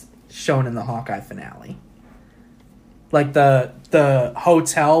that's shown in the Hawkeye finale, like the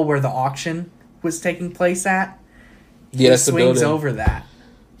hotel where the auction was taking place at. Yeah, he swings over that.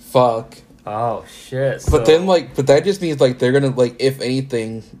 Fuck. Oh shit! But then, but that just means they're gonna if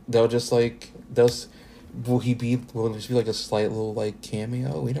anything, they'll just will it just be like a slight little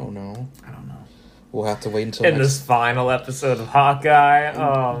cameo? We don't know. I don't know. We'll have to wait until in this final episode of Hawkeye.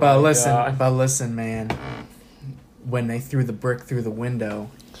 Oh, but listen, man. When they threw the brick through the window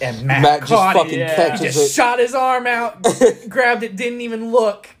and Matt caught just fucking it, catches he just it. shot his arm out, grabbed it, didn't even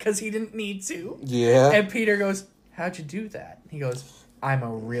look because he didn't need to. Yeah. And Peter goes, "How'd you do that?" He goes, "I'm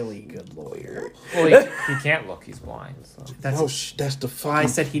a really good lawyer." Well, he can't look; he's blind. So. That's the fucking... I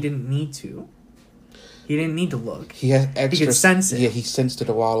said he didn't need to. He didn't need to look. He had extra... He could sense it. Yeah, he sensed it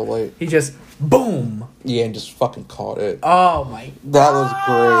a while away. He just, boom. Yeah, and just fucking caught it. Oh, my That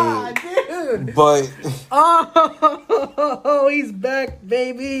God. was great. Dude. But... Oh, he's back,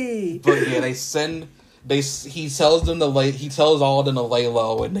 baby. But yeah, he tells them to lay... He tells all of them to lay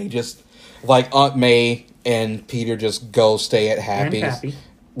low, and they just... Aunt May and Peter just go stay at Happy's. And Happy.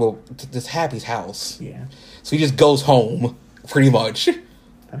 Well, this Happy's house. Yeah. So he just goes home, pretty much.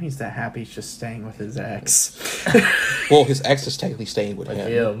 That means that Happy's just staying with his ex. Well, his ex is technically staying with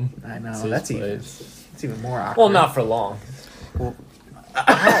him. I know. It's That's even more awkward. Well, not for long. Well,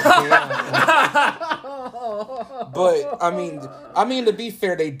 but I mean, to be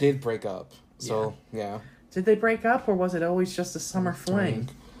fair, they did break up. So yeah. Did they break up, or was it always just a summer fling?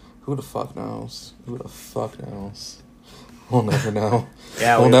 Who the fuck knows? We'll never know.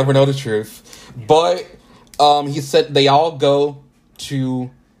 Yeah, we'll never know the truth. But he said they all go to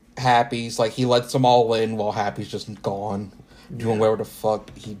Happy's. He lets them all in while Happy's just gone, doing whatever the fuck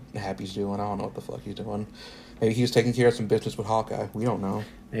Happy's doing. I don't know what the fuck he's doing. Maybe he was taking care of some business with Hawkeye. We don't know.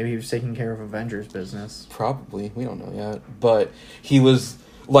 Maybe he was taking care of Avengers business. Probably. We don't know yet. But he was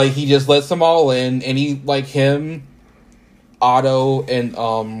he just lets them all in, and he him, Otto,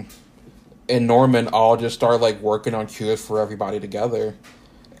 and Norman all just start working on cures for everybody together.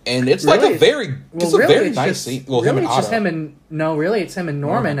 And it's really? a very nice scene. Well, really, him and it's just Otto. him and it's him and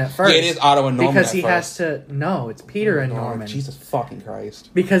Norman at first. Yeah, it is Otto and Norman because at he first. has to. No, it's Peter and Norman. Jesus fucking Christ!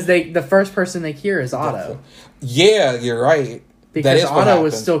 Because the first person they cure is Otto. Yeah, you're right. Because Otto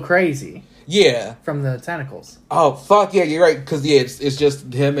was still crazy. Yeah, from the tentacles. Oh fuck yeah, you're right. Because it's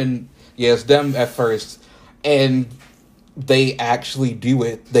just him and it's them at first, and they actually do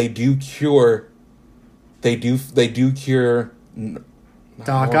it. They do cure. They do cure.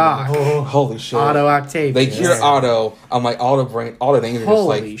 Doc Ock. Oh, holy shit. Otto Octavius. They cure Otto. I'm all the names are just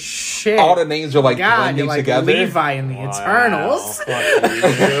holy shit. All the names are God, blending you're together. Levi and the Eternals.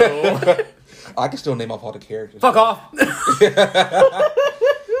 I can still name off all the characters. Fuck off.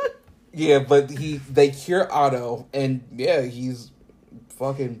 Yeah, but they cure Otto, and yeah, he's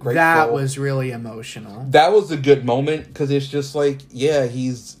fucking grateful. That was really emotional. That was a good moment, because it's just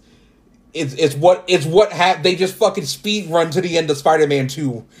he's... It's what they just fucking speed run to the end of Spider-Man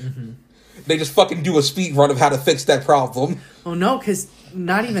 2. Mm-hmm. They just fucking do a speed run of how to fix that problem. Oh no, because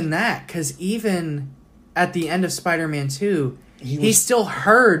not even that. Because even at the end of Spider-Man 2, he still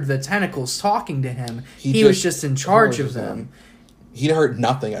heard the tentacles talking to him. He was just in charge of them. He heard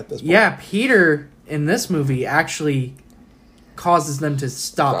nothing at this point. Yeah, Peter in this movie actually causes them to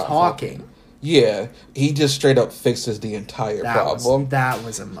stop talking. Yeah, he just straight up fixes the entire problem. That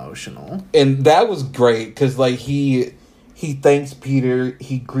was emotional. And that was great, because he thanks Peter,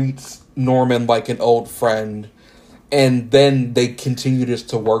 he greets Norman like an old friend, and then they continue just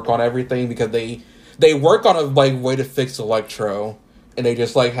to work on everything, because they work on a way to fix Electro, and they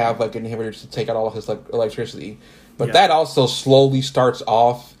just have inhibitors to take out all his electricity. But that also slowly starts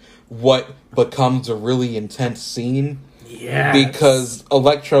off what becomes a really intense scene. Yeah. Because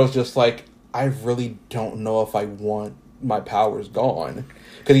Electro's just I really don't know if I want my powers gone.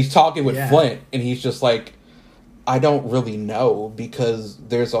 Because he's talking with Flint, and he's just I don't really know, because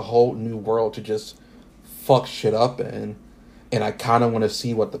there's a whole new world to just fuck shit up in. And I kind of want to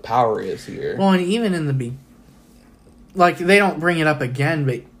see what the power is here. Well, and even in the like, they don't bring it up again,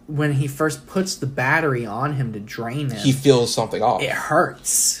 but when he first puts the battery on him to drain him, he feels something off. It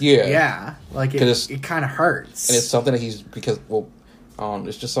hurts. Yeah. Yeah. Like, it kind of hurts. And it's something that it's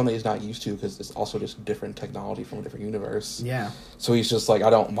just something he's not used to because it's also just different technology from a different universe. Yeah. So he's just like, I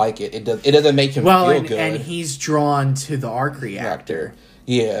don't like it. It doesn't make him feel good. And he's drawn to the arc reactor.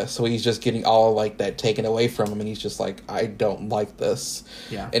 Yeah, so he's just getting all like that taken away from him, and he's just like, I don't like this.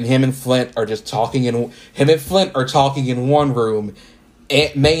 Yeah. And him and Flint are talking in one room.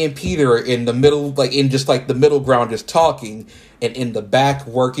 Aunt May and Peter are in the middle, like in just like the middle ground, just talking, and in the back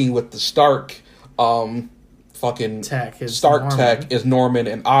working with the Stark, Tech is Norman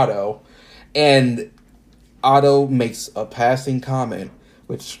and Otto, and Otto makes a passing comment,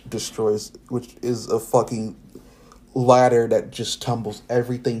 which is a fucking ladder that just tumbles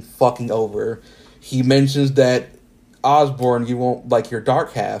everything fucking over. He mentions that Osborn, you won't like your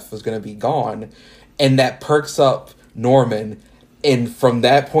dark half is going to be gone, and that perks up Norman. And from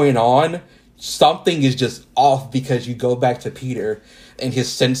that point on, something is just off because you go back to Peter and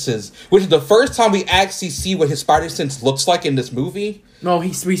his senses, which is the first time we actually see what his spider sense looks like in this movie. No,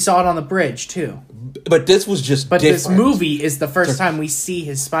 we saw it on the bridge too. But this was just different. This movie is the first time we see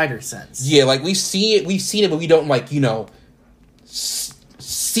his spider sense. Yeah, like we've seen it, but we don't like,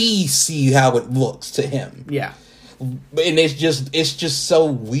 see how it looks to him. Yeah. And it's just so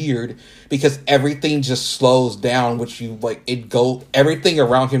weird because everything just slows down, which everything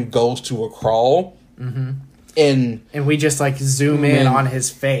around him goes to a crawl. Mm-hmm. And we just like zoom in on his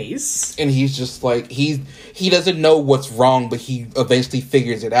face. And he's just like, he doesn't know what's wrong, but he eventually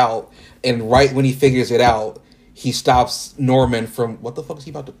figures it out. And right when he figures it out, he stops Norman from, what the fuck is he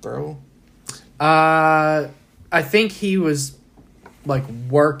about to throw? I think he was like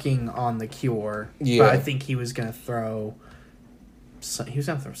working on the cure. Yeah. But I think he was gonna throw. He was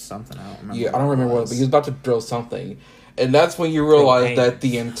gonna throw something. I don't remember. Yeah, I don't remember what, but he was about to throw something, and that's when you realize that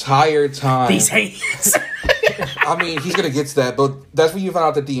the entire time these hands. I mean, he's gonna get to that, but that's when you find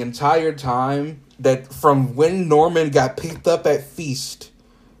out that the entire time that from when Norman got picked up at Feast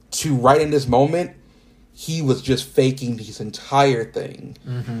to right in this moment, he was just faking this entire thing.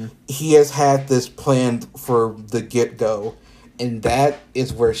 Mm-hmm. He has had this planned for the get-go, and that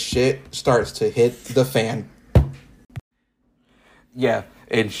is where shit starts to hit the fan. Yeah,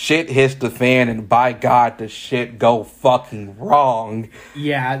 and shit hits the fan, and by God, the shit go fucking wrong.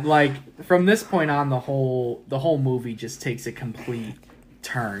 Yeah, like, from this point on, the whole movie just takes a complete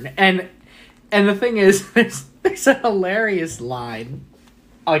turn. And the thing is, there's a hilarious line,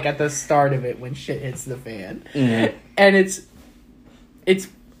 like, at the start of it when shit hits the fan. Mm-hmm. And it's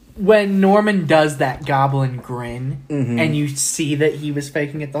when Norman does that goblin grin, mm-hmm. and you see that he was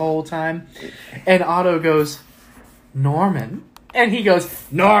faking it the whole time, and Otto goes, Norman? And he goes,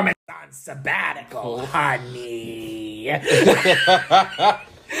 Norman's on sabbatical, honey. And Electra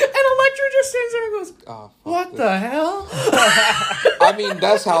just stands there and goes, what the hell? I mean,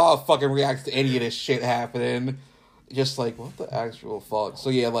 that's how I'll fucking react to any of this shit happening. Just like, what the actual fuck? So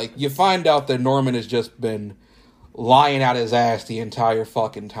yeah, like, you find out that Norman has just been lying out his ass the entire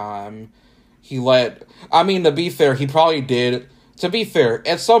fucking time. To be fair, he probably did. To be fair,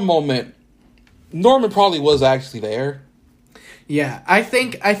 at some moment, Norman probably was actually there. Yeah, I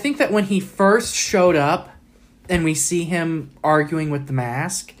think that when he first showed up and we see him arguing with the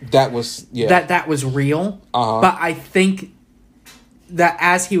mask, that was that was real. Uh-huh. But I think that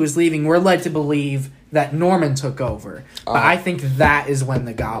as he was leaving, we're led to believe that Norman took over. But I think that is when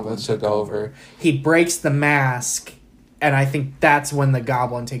the Goblin took over. He breaks the mask, and I think that's when the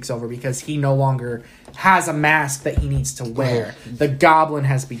Goblin takes over because he no longer has a mask that he needs to wear. The Goblin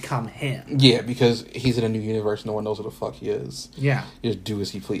has become him. Yeah, because he's in a new universe. No one knows who the fuck he is. Yeah. Just do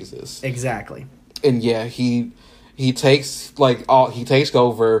as he pleases. Exactly. And yeah, he takes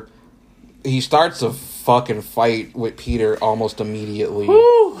over. He starts a fucking fight with Peter almost immediately.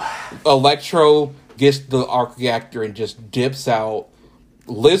 Woo! Electro gets the arc reactor and just dips out.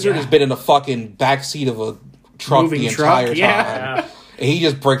 Lizard has been in the fucking backseat of a truck the entire time. Yeah. And he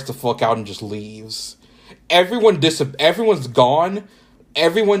just breaks the fuck out and just leaves. Everyone's gone.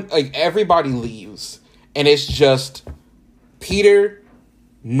 Everybody leaves. And it's just Peter,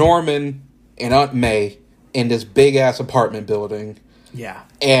 Norman, and Aunt May in this big ass apartment building. Yeah.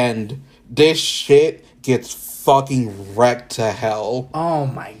 And this shit gets fucking wrecked to hell. Oh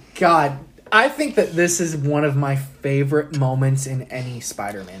my God. I think that this is one of my favorite moments in any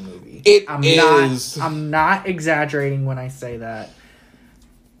Spider-Man movie. I'm not exaggerating when I say that.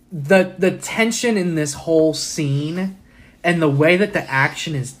 The tension in this whole scene and the way that the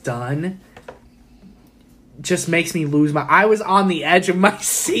action is done, just makes me lose my... I was on the edge of my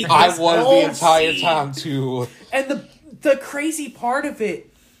seat. I was the entire scene. time, too. And the crazy part of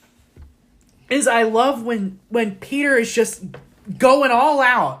it is I love when Peter is just going all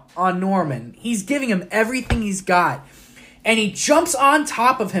out on Norman. He's giving him everything he's got. And he jumps on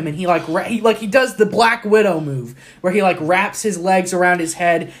top of him and he does the Black Widow move where he like wraps his legs around his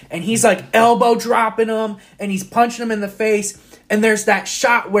head and he's like elbow dropping him and he's punching him in the face. And there's that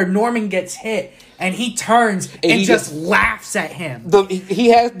shot where Norman gets hit and he turns and he just laughs at him. He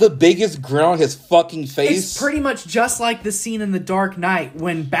has the biggest grin on his fucking face. It's pretty much just like the scene in The Dark Knight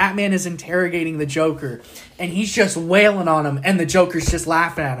when Batman is interrogating the Joker and he's just wailing on him and the Joker's just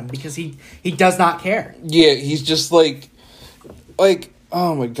laughing at him because he does not care. Yeah, he's just like,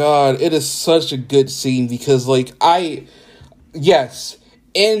 oh my god, it is such a good scene because, yes,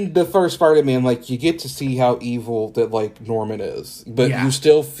 in the first Spider-Man, you get to see how evil that, Norman is. But you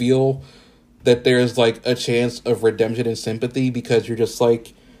still feel that there's, a chance of redemption and sympathy because you're just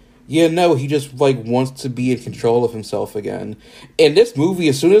he just, wants to be in control of himself again. In this movie,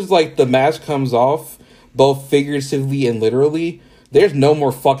 as soon as, the mask comes off, both figuratively and literally, there's no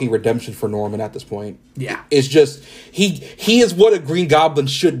more fucking redemption for Norman at this point. Yeah. It's just, he is what a Green Goblin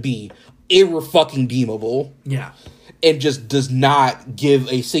should be. Irrefucking-deemable. Yeah. And just does not give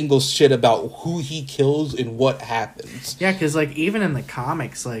a single shit about who he kills and what happens. Yeah, because, even in the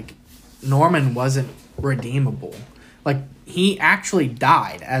comics, Norman wasn't redeemable. He actually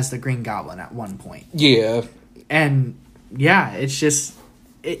died as the Green Goblin at one point. Yeah. And, yeah, it's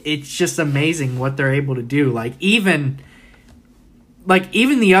just amazing what they're able to do. Even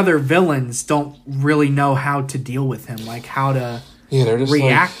the other villains don't really know how to deal with him, how to they're just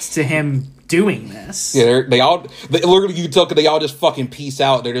react to him doing this. Yeah, they literally, you took it, they all just fucking peace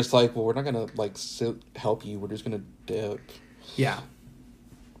out. They're just well, we're not gonna help you. We're just gonna dip. Yeah.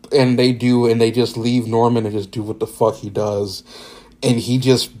 And they do, and they just leave Norman and just do what the fuck he does, and he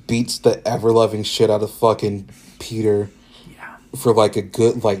just beats the ever loving shit out of fucking Peter. For a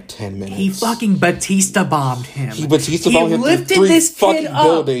good 10 minutes. He fucking Batista bombed him. He lifted through this kid up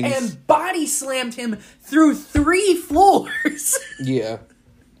buildings. And body slammed him through 3 floors. Yeah.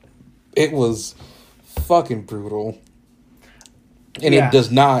 It was fucking brutal. And it does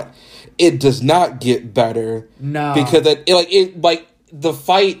not get better. No. Because the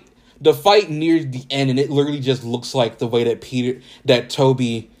fight near the end, and it literally just looks like the way that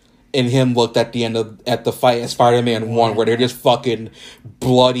Toby and him looked at the end at the fight at Spider-Man 1, where they're just fucking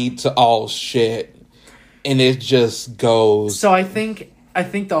bloody to all shit, and it just goes. So I think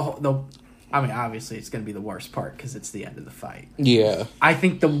obviously it's gonna be the worst part because it's the end of the fight. Yeah. I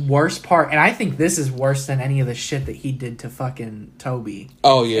think the worst part, and I think this is worse than any of the shit that he did to fucking Toby.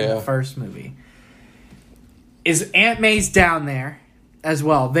 Oh yeah. In the first movie, is Aunt May's down there as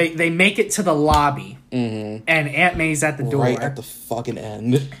well. They make it to the lobby, and Aunt May's at the door, right at the fucking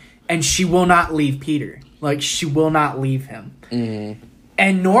end. And she will not leave Peter. She will not leave him. Mm-hmm.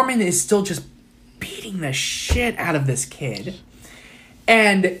 And Norman is still just beating the shit out of this kid.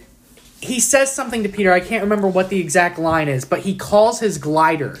 And he says something to Peter. I can't remember what the exact line is, but he calls his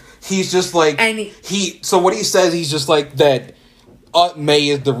glider. He's just so what he says, he's just that Aunt May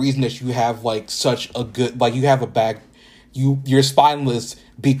is the reason that you have such a good, you have a bag, you're spineless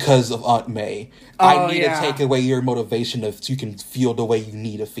because of Aunt May. I need to take away your motivation so you can feel the way you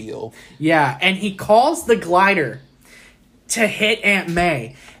need to feel. Yeah, and he calls the glider to hit Aunt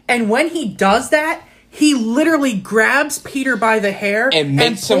May. And when he does that, he literally grabs Peter by the hair and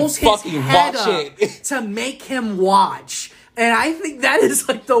makes him fucking watch it. To make him watch. And I think that is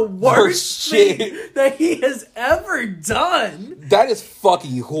the worst thing that he has ever done. That is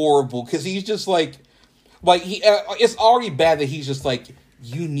fucking horrible because he's just it's already bad that he's just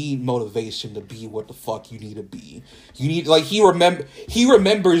you need motivation to be what the fuck you need to be. You need he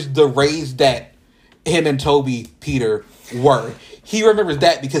remembers the raise that him and Peter were. He remembers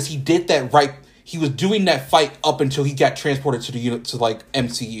that because he did that right. He was doing that fight up until he got transported to the unit to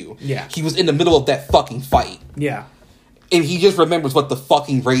MCU. Yeah. He was in the middle of that fucking fight. Yeah. And he just remembers what the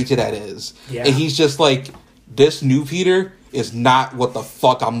fucking rage that is. Yeah. And he's just this new Peter is not what the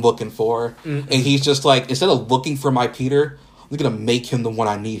fuck I'm looking for. Mm-mm. And he's just instead of looking for my Peter, I'm gonna make him the one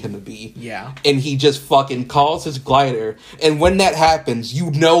I need him to be. Yeah. And he just fucking calls his glider. And when that happens,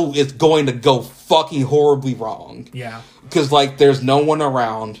 it's going to go fucking horribly wrong. Yeah. Because there's no one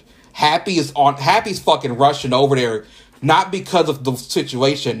around. Happy's fucking rushing over there, not because of the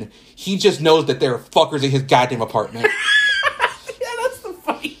situation. He just knows that there are fuckers in his goddamn apartment. Yeah, that's the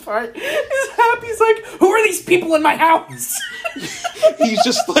funny part. Is Happy's who are these people in my house? He's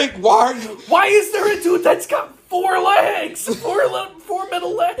just why are you? Why is there a dude that's got 4 legs? 4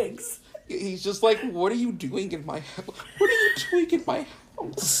 metal legs. He's just like, what are you doing in my house? What are you doing in my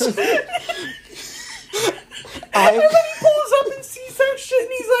house? And then he pulls up and sees that shit,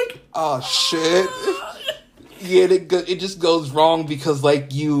 and he's like, oh, shit. Yeah, it just goes wrong because,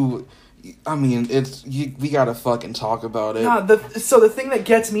 like, we gotta fucking talk about it. nah, so the thing that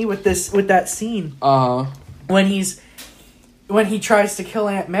gets me with that scene, when he tries to kill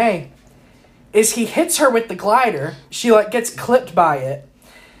Aunt May, is he hits her with the glider. She, like, gets clipped by it.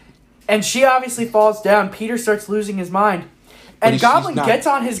 And she obviously falls down. Peter starts losing his mind. And Goblin gets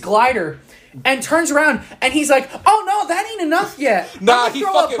on his glider and turns around, and he's like, oh, no, that ain't enough yet. Nah, he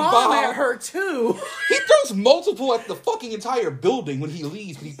throw a bomb at her, too. He throws multiple at the fucking entire building when he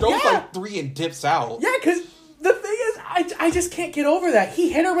leaves. He throws, like, 3 and dips out. Yeah, because the thing is, I just can't get over that.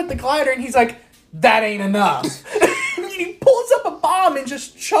 He hit her with the glider, and he's like, that ain't enough. He pulls up a bomb and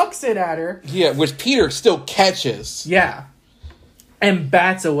just chucks it at her. Yeah, which Peter still catches. Yeah. And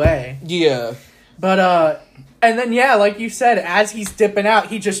bats away. Yeah. But, and then, yeah, like you said, as he's dipping out,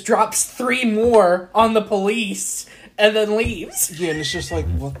 he just drops 3 more on the police and then leaves. Yeah, and it's just like,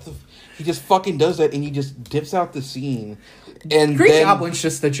 what the... He just fucking does that, and he just dips out the scene. And Green Goblin's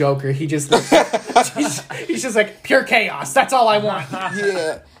just the Joker. He just... he's just like, pure chaos. That's all I want.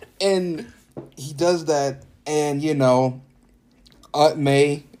 Yeah. And he does that, and, Aunt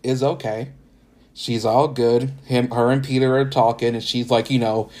May is okay. She's all good. Her and Peter are talking, and she's like,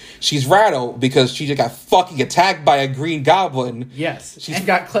 she's rattled because she just got fucking attacked by a Green Goblin. Yes, and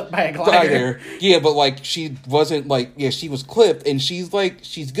got clipped by a glider. Yeah, but, like, she wasn't, like, she was clipped, and she's, like,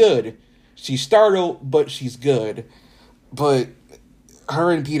 she's good. She's startled, but she's good. But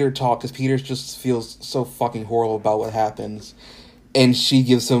her and Peter talk, because Peter just feels so fucking horrible about what happens. And she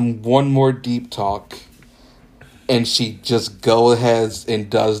gives him one more deep talk, and she just goes ahead and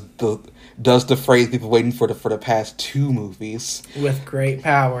does the phrase we've been waiting for the past 2 movies. With great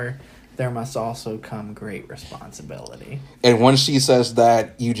power, there must also come great responsibility. And once she says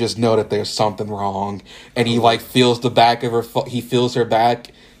that, you just know that there's something wrong. And he, like, feels the back of her... He feels her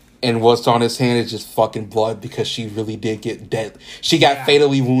back, and what's on his hand is just fucking blood because she really did get dead. She got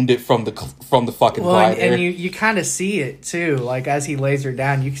fatally wounded from the fucking glider. And you kind of see it, too. Like, as he lays her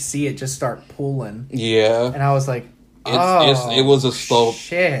down, you can see it just start pulling. Yeah. And I was like... It was a slow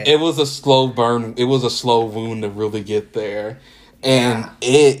shit. It was a slow burn. It was a slow wound to really get there, and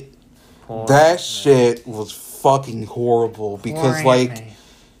that shit was fucking horrible because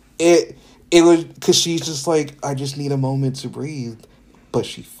it was because she's just like, I just need a moment to breathe, but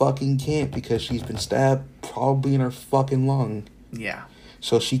she fucking can't because she's been stabbed probably in her fucking lung. Yeah.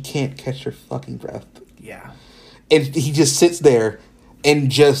 So she can't catch her fucking breath. Yeah. And he just sits there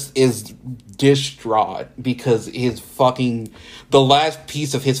and just is distraught because the last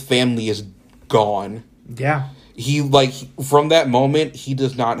piece of his family is gone. Yeah. He, from that moment, he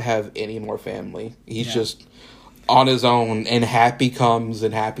does not have any more family. He's just on his own, and Happy comes,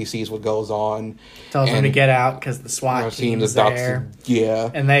 and Happy sees what goes on. Tells him to get out because the SWAT team is there.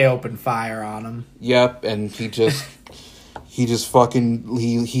 And they open fire on him. Yep, and he just he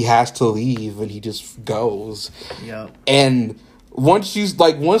has to leave, and he just goes. Yep. And once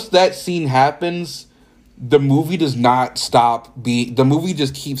that scene happens, the movie does not stop being... The movie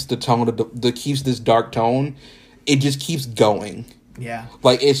just keeps the tone keeps this dark tone. It just keeps going. Yeah.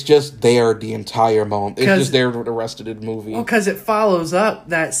 Like, it's just there the entire moment. It's just there for the rest of the movie. Well, because it follows up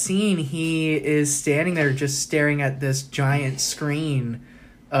that scene. He is standing there just staring at this giant screen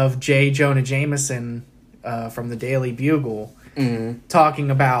of J. Jonah Jameson from the Daily Bugle,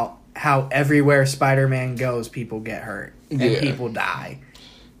 talking about how everywhere Spider-Man goes, people get hurt and people die.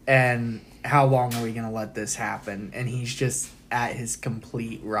 And how long are we going to let this happen? And he's just at his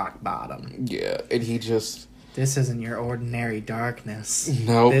complete rock bottom. Yeah, and he just... This isn't your ordinary darkness.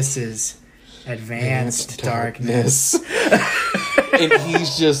 Nope. This is advanced darkness. And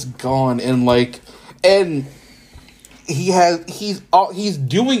he's just gone, and he's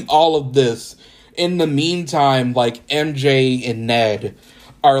doing all of this. In the meantime, MJ and Ned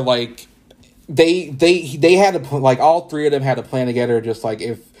are they had a all 3 of them had a plan together. Just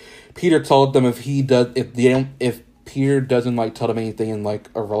if Peter told them if Peter doesn't tell them anything in a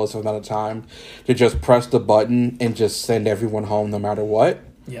relative amount of time, to just press the button and just send everyone home no matter what.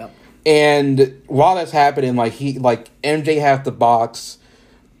 Yep. And while that's happening, MJ has the box.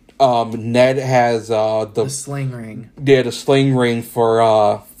 Ned has the sling ring. Yeah, the sling ring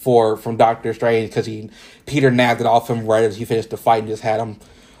from Doctor Strange because Peter nabbed it off him right as he finished the fight and just had him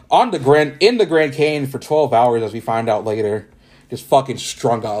in the Grand Canyon for 12 hours, as we find out later, just fucking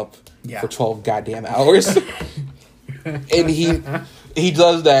strung up for 12 goddamn hours. And he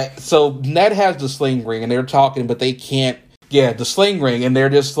does that. So Ned has the sling ring, and they're talking, but they can't Yeah, the sling ring, and they're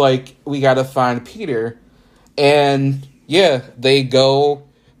just like, we gotta find Peter. And yeah, they go,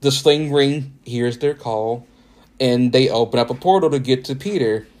 the sling ring hears their call, and they open up a portal to get to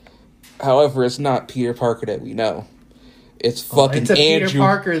Peter. However, it's not Peter Parker that we know. It's fucking it's a Andrew. Peter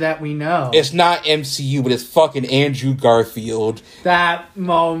Parker that we know. It's not MCU, but it's fucking Andrew Garfield. That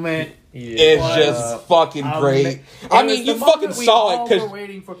moment is just fucking great. I mean, you fucking saw it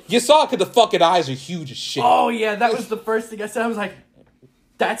because you saw it because the fucking eyes are huge as shit. Oh yeah, that was the first thing I said. I was like,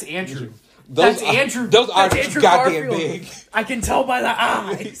 "That's Andrew. That's Andrew. Those eyes Andrew are goddamn Garfield. big." I can tell by the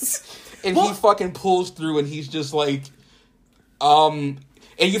eyes. And he fucking pulls through, and he's just like, and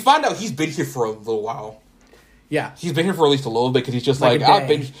you find out he's been here for a little while. Yeah, he's been here for at least a little bit because he's just like I've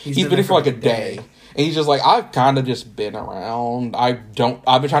been. He's been here for like a day. And he's just like, I've kind of just been around. I've been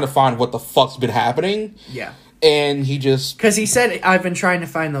trying to find what the fuck's been happening. Yeah. And he just... Because he said, I've been trying to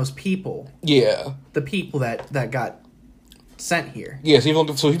find those people. Yeah. The people that got sent here. Yeah, so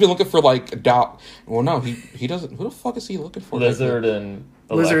he's been looking for like a dot. Well, no, he doesn't. Who the fuck is he looking for? Lizard and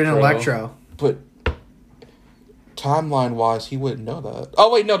Electro. But timeline-wise, he wouldn't know that.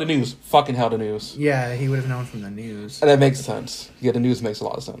 Oh, wait, no, the news. Fucking hell, the news. Yeah, he would have known from the news. And that makes sense. Yeah, the news makes a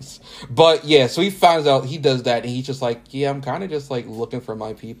lot of sense. But, yeah, so he finds out, he does that, and he's just like, yeah, I'm kind of just, like, looking for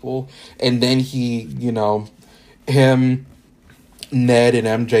my people. And then he, him, Ned,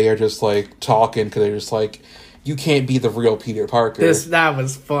 and MJ are just, like, talking, because they're just like, you can't be the real Peter Parker. That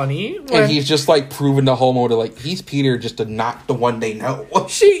was funny. And he's just, like, proving the whole motive, like, he's Peter, just not the one they know.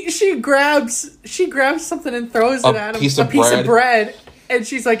 She grabs something and throws it at him. A piece of bread. And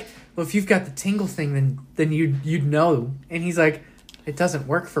she's like, well, if you've got the tingle thing, then you'd know. And he's like, it doesn't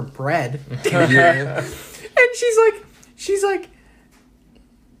work for bread. Yeah. And she's like,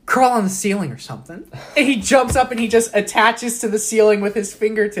 crawl on the ceiling or something. And he jumps up and he just attaches to the ceiling with his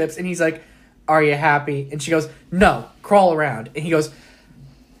fingertips. And he's like, are you happy? And she goes, no, crawl around. And he goes,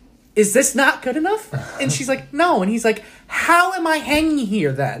 is this not good enough? And she's like, no. And he's like, how am I hanging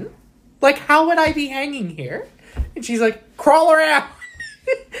here then? Like, how would I be hanging here? And she's like, crawl around.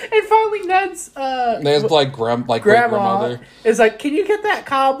 And finally Ned's grandmother is like, can you get that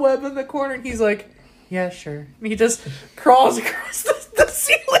cobweb in the corner? And he's like, yeah, sure. And he just crawls across the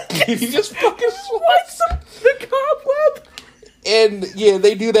ceiling. He just fucking swipes the cobweb. And yeah,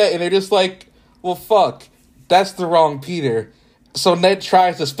 they do that and they're just like, well, fuck, that's the wrong Peter. So Ned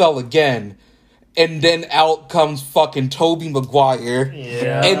tries to spell again, and then out comes fucking Tobey Maguire,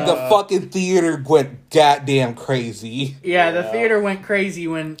 and the fucking theater went goddamn crazy. Yeah, the theater went crazy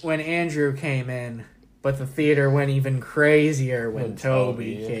when Andrew came in, but the theater went even crazier when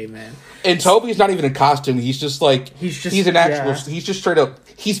Tobey came in. And Toby's not even in costume. He's just like, he's an actual, he's just straight up,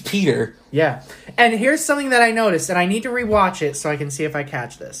 he's Peter. Yeah. And here's something that I noticed, and I need to rewatch it so I can see if I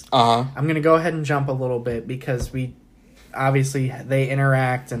catch this. Uh-huh. I'm going to go ahead and jump a little bit because obviously they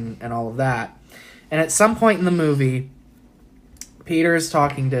interact and all of that. And at some point in the movie, Peter is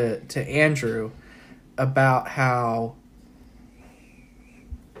talking to Andrew about how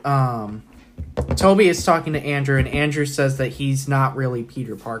Tobey is talking to Andrew, and Andrew says that he's not really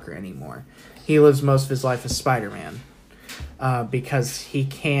Peter Parker anymore. He lives most of his life as Spider-Man because he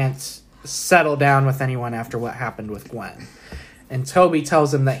can't settle down with anyone after what happened with Gwen. And Tobey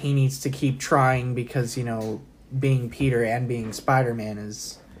tells him that he needs to keep trying because, being Peter and being Spider-Man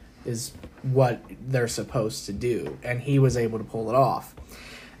is what they're supposed to do. And he was able to pull it off.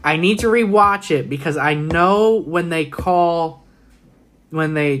 I need to rewatch it because I know when they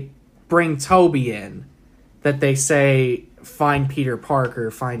bring Tobey in that they say, find Peter Parker,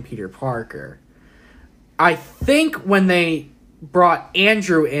 find Peter Parker. I think when they brought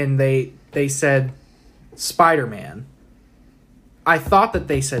Andrew in, they said Spider-Man. I thought that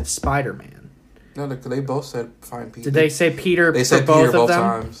they said Spider-Man. No, they both said find Peter. Did they say Peter? They said both Peter both them?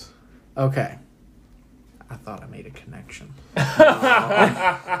 times. Okay. I thought I made a connection.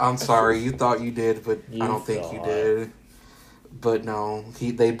 I'm sorry, you thought you did, but I don't think you did. But no,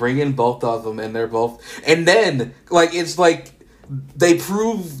 they bring in both of them, and they're both, and then it's like they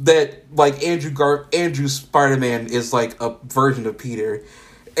prove that Andrew Spider-Man is like a version of Peter,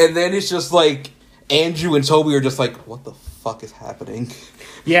 and then it's just like Andrew and Tobey are just like, what the fuck is happening?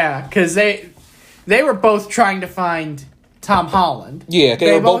 Yeah, because they were both trying to find Tom Holland. Yeah,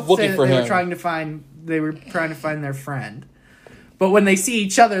 they were both looking for him. They were trying to find their friend. But when they see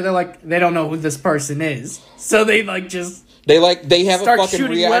each other, they're like, they don't know who this person is. So they just they have a fucking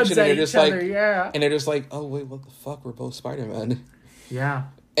reaction, and they're just like, and they're just like, oh wait, what the fuck? We're both Spider-Man. Yeah.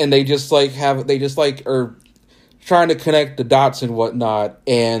 And they just are trying to connect the dots and whatnot,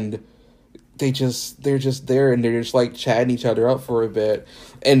 and they're just there, and they're just like chatting each other up for a bit,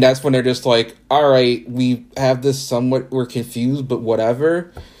 and that's when they're just like, all right, we have this somewhat, we're confused, but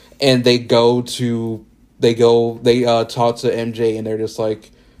whatever. And they talk to MJ, and they're just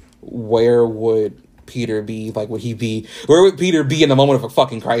like, where would Peter be? Like, where would Peter be in the moment of a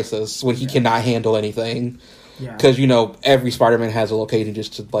fucking crisis when he cannot handle anything? Yeah. Because, every Spider-Man has a location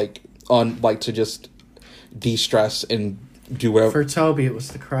just to to just de-stress and do whatever. For Toby, it was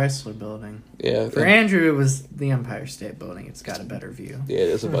the Chrysler Building. Yeah. For Andrew, it was the Empire State Building. It's got a better view. Yeah, it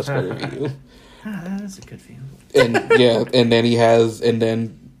is a much better view. That is a good view. And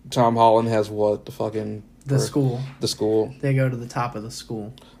then Tom Holland has what? The school. The school. They go to the top of the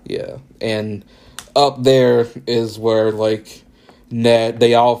school. Yeah. And up there is where, like,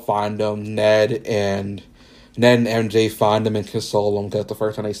 they all find him. Ned and MJ find him and console him, because the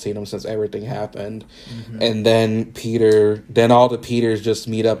first time they've seen him since everything happened. Mm-hmm. And then all the Peters just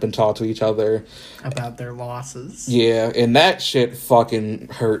meet up and talk to each other. About their losses. Yeah, and that shit fucking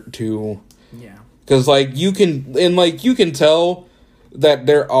hurt, too. Yeah. Because, you can tell that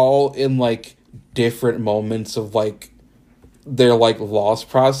they're all in, different moments of, their, loss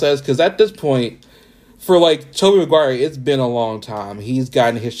process. Because at this point, for, Tobey Maguire, it's been a long time. He's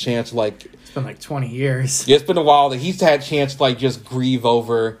gotten his chance, It's been, 20 years. Yeah, it's been a while that he's had a chance to, just grieve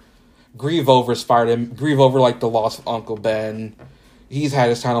over Spider-Man, grieve over, the loss of Uncle Ben. He's had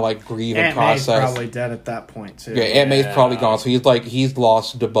his time to, grieve and process. Aunt May's probably dead at that point, too. Yeah, Aunt May's probably gone, so he's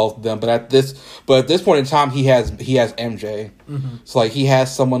lost to both of them. But at this point in time, he has MJ. Mm-hmm. So he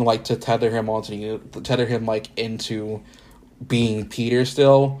has someone to tether him into being Peter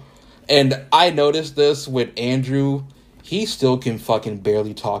still. And I noticed this with Andrew. He still can fucking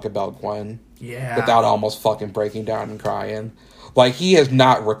barely talk about Gwen. Yeah. Without almost fucking breaking down and crying. He has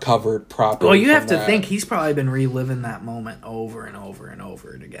not recovered properly. Well, you have to think he's probably been reliving that moment over and over and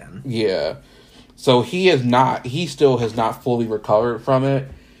over again. Yeah. So he still has not fully recovered from it.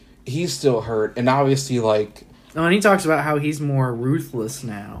 He's still hurt. And obviously, and he talks about how he's more ruthless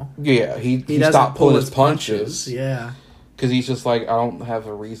now. Yeah, he stopped pulling his punches. Yeah. Because he's just I don't have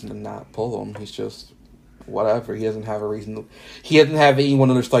a reason to not pull them. He's just whatever. He doesn't have a reason. He doesn't have anyone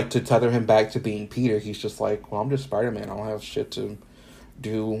to tether him back to being Peter. He's just well, I'm just Spider-Man. I don't have shit to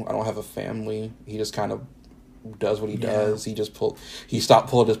do. I don't have a family. He just kind of does what he does. He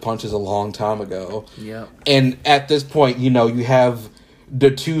stopped pulling his punches a long time ago. Yeah. And at this point, you have the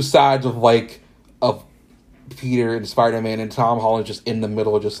two sides of of Peter and Spider-Man, and Tom Holland just in the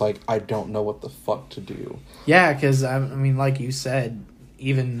middle, just I don't know what the fuck to do. Yeah, because I mean, like you said,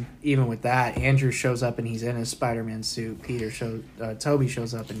 even with that, Andrew shows up and he's in his Spider-Man suit. Toby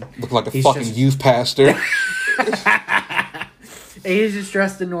shows up and look like a fucking youth pastor. He's just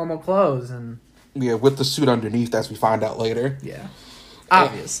dressed in normal clothes and with the suit underneath, as we find out later. Yeah,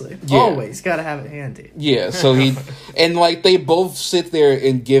 obviously, always gotta have it handy. Yeah, so he and they both sit there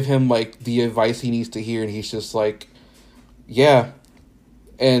and give him the advice he needs to hear, and he's just yeah.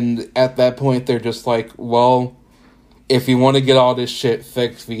 And at that point, they're just well, if you want to get all this shit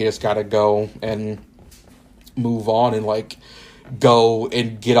fixed, we just gotta go and move on and go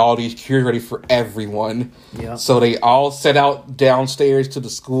and get all these cures ready for everyone. Yeah. So they all set out downstairs to the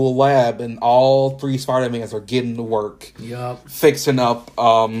school lab, and all three Spider-Mans are getting to work. Yep. Fixing up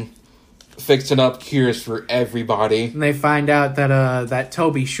cures for everybody. And they find out that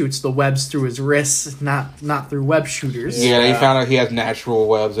Toby shoots the webs through his wrists, not through web shooters. Yeah, they found out he has natural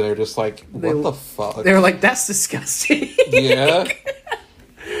webs, and they're just what the fuck? They were that's disgusting. Yeah.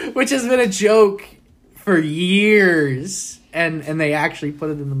 Which has been a joke for years. And they actually put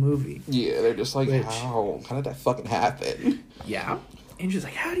it in the movie. Yeah, they're just how? How did that fucking happen? Yeah. Andrew's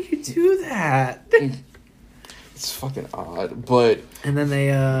how do you do that? It's fucking odd, but... And then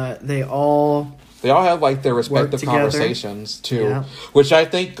they all have, their respective conversations, too. Yeah. Which I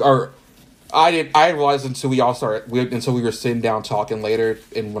think are... I didn't realize until we were sitting down talking later,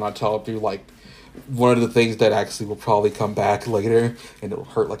 and when I told you, one of the things that actually will probably come back later, and it'll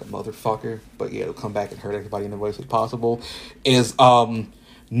hurt like a motherfucker, but yeah, it'll come back and hurt everybody in the way possible, is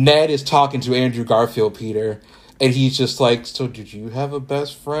Ned is talking to Andrew Garfield Peter, and he's just so did you have a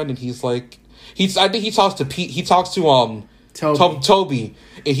best friend? And he's I think he talks to Toby,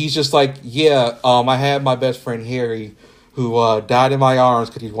 and he's just yeah, I had my best friend Harry, who died in my arms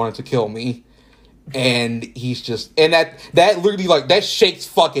because he wanted to kill me. And he's just... And that literally, that shakes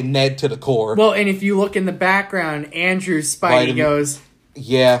fucking Ned to the core. Well, and if you look in the background, Andrew's Spidey goes...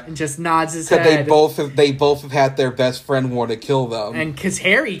 Yeah. And just nods his head. They both have had their best friend want to kill them. And because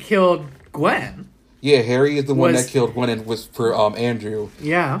Harry killed Gwen. Yeah, Harry is the one that killed Gwen and was for Andrew.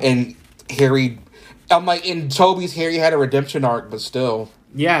 Yeah. And Harry... I'm like, in Toby's hair, he had a redemption arc, but still,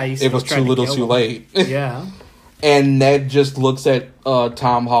 Yeah, it was too little, too late. Yeah. And Ned just looks at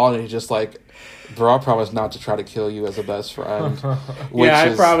Tom Holland and he's just like, bro, I promise not to try to kill you as a best friend.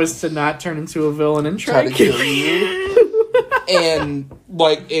 I promised to not turn into a villain and try to kill you. And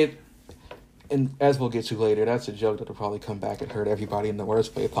like it, and as we'll get to later, that's a joke that'll probably come back and hurt everybody in the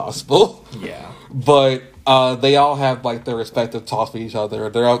worst way possible. Yeah. But they all have like their respective talks with each other.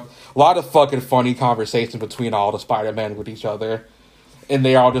 There are a lot of fucking funny conversations between all the Spider-Man with each other. And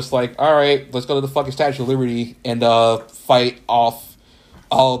they're all just like, all right, let's go to the fucking Statue of Liberty and fight off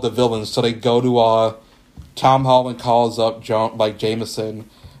all the villains. So they go to Tom Holland calls up Jameson,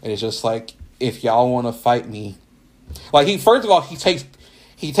 and it's just like, if y'all want to fight me, like he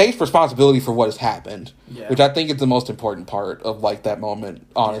takes responsibility for what has happened, which I think is the most important part of like that moment.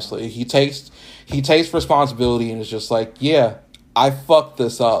 Honestly, he takes responsibility and is just like, yeah, I fucked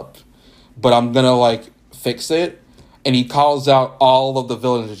this up, but I'm gonna like fix it. And he calls out all of the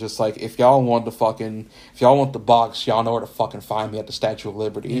villains. It's just like, if y'all want the box, y'all know where to fucking find me at the Statue of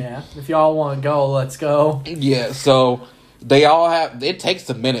Liberty. Yeah. If y'all want to go, let's go. Yeah. So they all have. It takes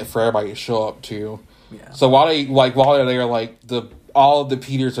a minute for everybody to show up too. Yeah. So while they're there, like all of the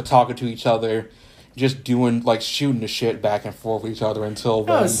Peters are talking to each other, just doing like shooting the shit back and forth with each other until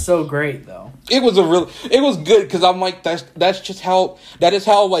then. That was so great though. It was good because I'm like, that is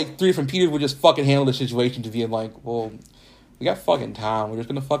how like three from Peters would just fucking handle the situation, to be like, well, we got fucking time. We're just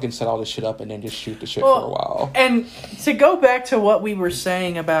gonna fucking set all this shit up and then just shoot the shit for a while. And to go back to what we were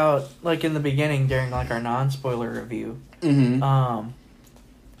saying about like in the beginning during like our non-spoiler review,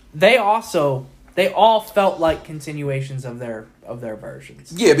 they all felt like continuations of their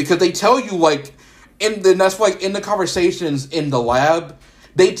versions. Yeah, because they tell you like. And then that's like in the conversations in the lab,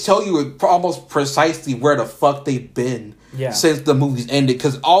 they tell you almost precisely where the fuck they've been since the movies ended.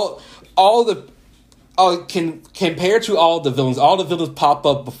 Because all the compared to all the villains pop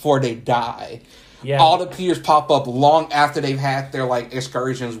up before they die. Yeah. All the Peters pop up long after they've had their like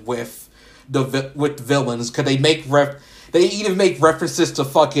excursions with villains. Because they even make references to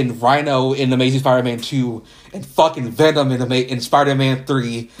fucking Rhino in Amazing Spider-Man 2 and fucking Venom in Spider-Man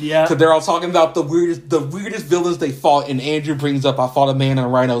 3. Yeah. Because they're all talking about the weirdest villains they fought. And Andrew brings up, I fought a man in a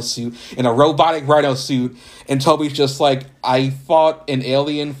rhino suit, in a robotic rhino suit. And Toby's just like, I fought an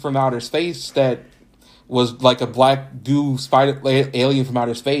alien from outer space that was like a black goo alien from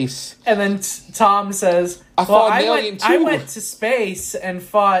outer space. And then Tom says, I went to space and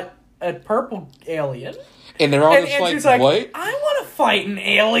fought a purple alien. And they're all just Andrew's like, what? I want to fight an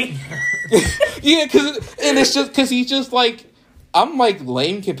alien. Yeah, because he's just like, I'm like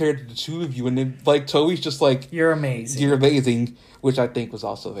lame compared to the two of you. And then like Toby's just like, you're amazing. You're amazing. Which I think was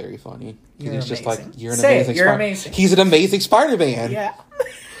also very funny. You're he's amazing. Just like, you're amazing. He's an amazing Spider-Man. Yeah.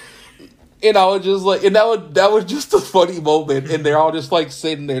 And I was just like, and that was just a funny moment. And they're all just like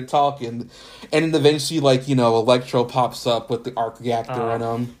sitting there talking. And then eventually, like, Electro pops up with the arc reactor in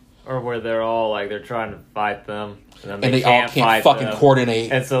him. Or where they're all like, they're trying to fight them. And they all can't fucking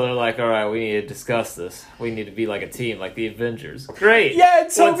coordinate. And so they're like, all right, we need to discuss this. We need to be like a team, like the Avengers. Great. Yeah, and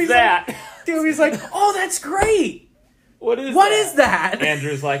What's that? Toby's like, oh, that's great. What is that?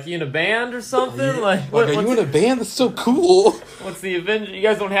 Andrew's like, you in a band or something? Like, are you in a band? That's so cool. What's the Avengers? You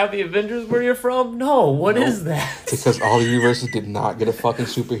guys don't have the Avengers where you're from? No, what is that? Because all the universes did not get a fucking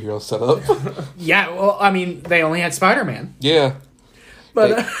superhero set up. Yeah, well, I mean, they only had Spider-Man. Yeah. But,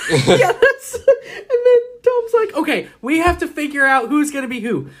 yeah, that's... And then Tom's like, okay, we have to figure out who's going to be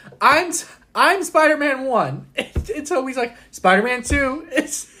who. I'm Spider-Man 1. And Toby's like, Spider-Man 2.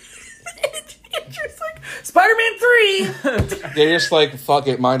 It's just like, Spider-Man 3. They're just like, fuck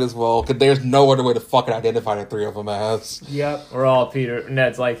it, might as well. Because there's no other way to fucking identify the three of them as. Yep. We're all Peter.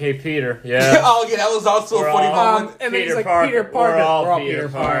 Ned's like, hey, Peter. Yeah. Oh, yeah, that was also a funny moment. And then he's like, Peter Parker. We're all Peter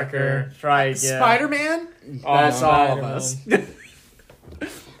Parker. Try again. Spider-Man? That's all of us.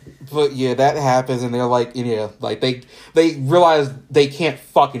 But yeah, that happens, and they're like, like they realize they can't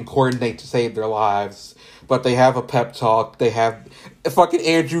fucking coordinate to save their lives, but they have a pep talk. They have fucking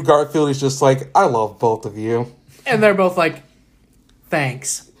Andrew Garfield is just like, I love both of you, and they're both like,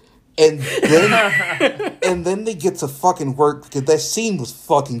 thanks. And then they get to fucking work because that scene was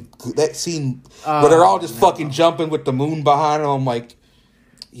fucking good. That scene where they're all just fucking jumping with the moon behind them. I'm like,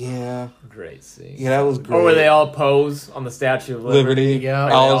 yeah. Great scene. Yeah, that was great. Or where they all pose on the Statue of Liberty. Yeah.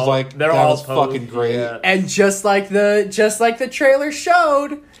 I was like, that was fucking great. Yeah. And just like the trailer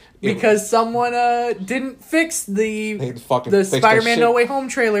showed, because someone didn't fix the Spider-Man No Way Home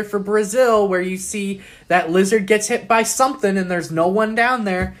trailer for Brazil, where you see that lizard gets hit by something and there's no one down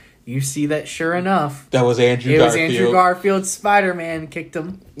there. you see that sure enough, That was Andrew it Garfield. was Andrew Garfield's Spider-Man kicked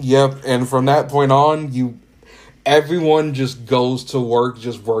him. Yep, and from that point on, everyone just goes to work,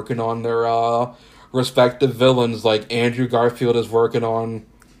 just working on their respective villains. Like Andrew Garfield is working on.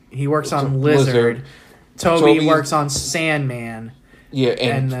 He works on Lizard. Toby works on Sandman. Yeah,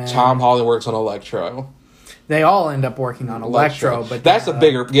 and then Tom Holland works on Electro. They all end up working on Electro, but that's that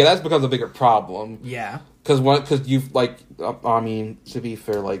becomes a bigger problem. Yeah, because you've to be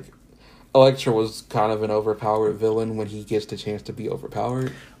fair, like Electro was kind of an overpowered villain when he gets the chance to be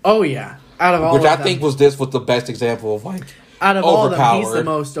overpowered. Oh yeah, out of all which of I them, think was the best example of like out of all of them, he's the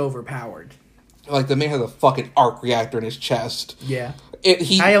most overpowered. Like the man has a fucking arc reactor in his chest. Yeah.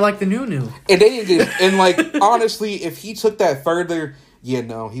 How you like the new? And they didn't get and like honestly, if he took that further, he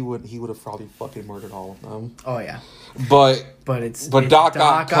would have probably fucking murdered all of them. Oh yeah. But Doc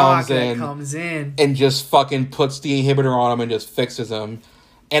Ock comes in and just fucking puts the inhibitor on him and just fixes him.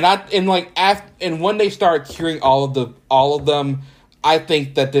 And when they start curing all of them, I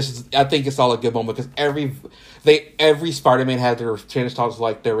think it's all a good moment because every Spider-Man had their chance to talk to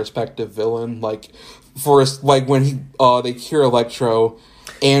like their respective villain. Like when they cure Electro,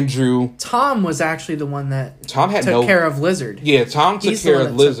 Tom was actually the one that took care of Lizard. Yeah, Tom took care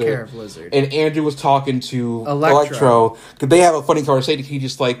of Lizard. And Andrew was talking to Electro because they have a funny conversation. He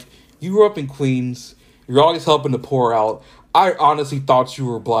just like, you grew up in Queens, you're always helping the poor out. I honestly thought you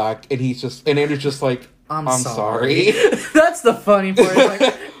were black, and Andrew's just like, I'm sorry. That's the funny part.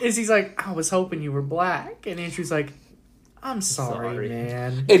 He's like, I was hoping you were black, and Andrew's like, I'm sorry,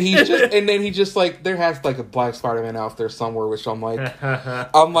 man. And he just like, there has like a black Spider-Man out there somewhere, which I'm like, and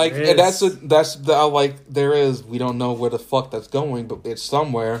there is. We don't know where the fuck that's going, but it's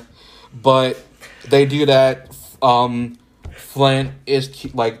somewhere. But they do that. Flint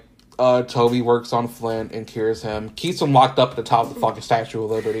is like, Toby works on Flint and cures him, keeps him locked up at the top of the fucking Statue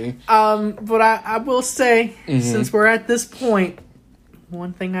of Liberty. But I will say, since we're at this point,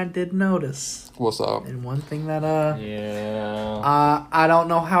 one thing I did notice. What's up? And one thing that I don't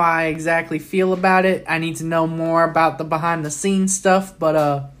know how I exactly feel about it. I need to know more about the behind the scenes stuff,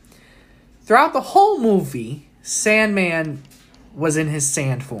 but throughout the whole movie, Sandman was in his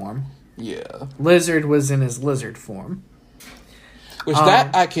sand form. Yeah. Lizard was in his lizard form. Which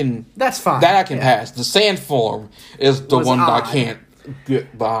that's fine. That I can pass. The sand form is the one that I can't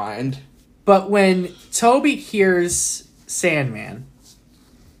get behind. But when Toby hears Sandman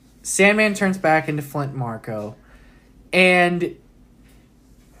turns back into Flint Marko, and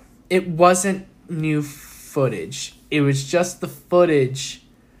it wasn't new footage. It was just the footage.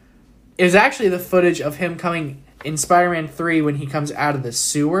 It was actually the footage of him coming in Spider-Man 3 when he comes out of the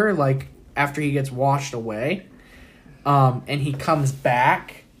sewer, like after he gets washed away. And he comes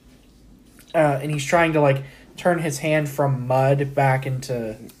back, and he's trying to like turn his hand from mud back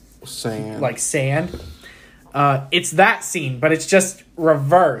into sand. It's that scene, but it's just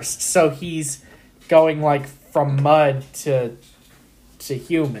reversed. So he's going like from mud to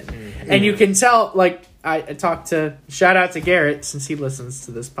human, and you can tell. Like I talked to shout out to Garrett since he listens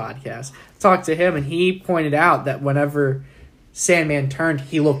to this podcast. Talked to him, and he pointed out that whenever Sandman turned,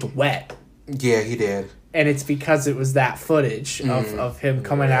 he looked wet. Yeah, he did. And it's because it was that footage of him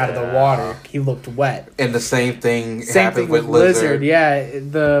coming out of the water. He looked wet. And the same thing happened with Lizard. Yeah,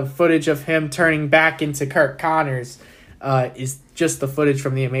 the footage of him turning back into Kirk Connors is just the footage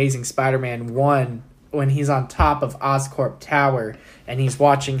from The Amazing Spider-Man 1 when he's on top of Oscorp Tower and he's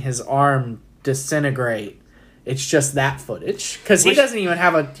watching his arm disintegrate. It's just that footage because he doesn't even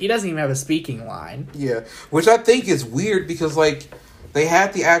have a speaking line. Yeah, which I think is weird because like. They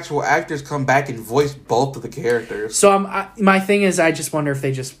had the actual actors come back and voice both of the characters. So my thing is, I just wonder if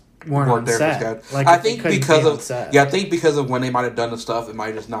they just weren't on set. Like, I think because of when they might have done the stuff, it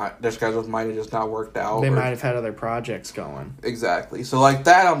might just not. Their schedules might have just not worked out. They might have had other projects going. Exactly. So like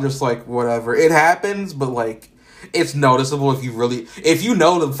that, I'm just like whatever. It happens, but like it's noticeable if you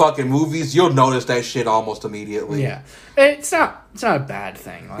know the fucking movies, you'll notice that shit almost immediately. Yeah, it's not a bad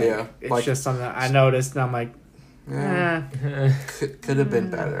thing. Like, yeah, it's just something that I noticed, and I'm like. Could have been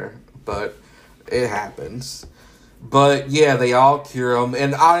better, but it happens. But yeah, they all cure him,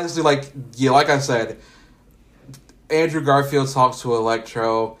 and honestly, like I said, Andrew Garfield talks to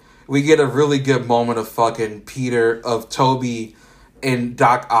Electro. We get a really good moment of fucking Toby and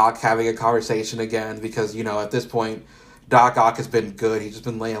Doc Ock having a conversation again because at this point, Doc Ock has been good. He's just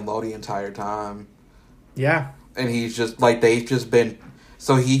been laying low the entire time. Yeah, and he's just like they've just been.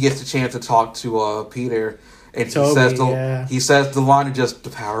 So he gets a chance to talk to Peter. And Toby, he says the line of just the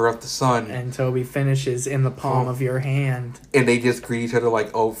power of the sun. And Toby finishes in the palm of your hand. And they just greet each other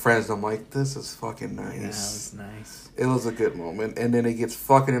like old friends. I'm like, this is fucking nice. Yeah, that was nice. It was a good moment. And then it gets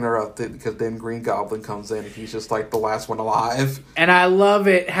fucking interrupted because then Green Goblin comes in and he's just like the last one alive. And I love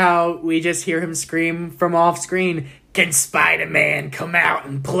it how we just hear him scream from off screen, "Can Spider-Man come out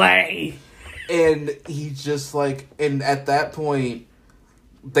and play?" And he's just like, and at that point,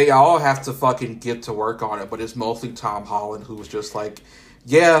 they all have to fucking get to work on it, but it's mostly Tom Holland who's just like,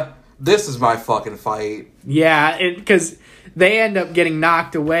 yeah, this is my fucking fight. Yeah, because they end up getting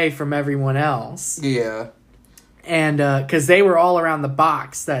knocked away from everyone else. Yeah. And because they were all around the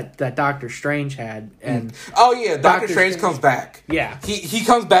box that Doctor Strange had. And oh, yeah, Doctor Strange comes back. Yeah. He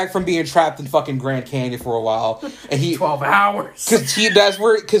comes back from being trapped in fucking Grand Canyon for a while. And 12 hours.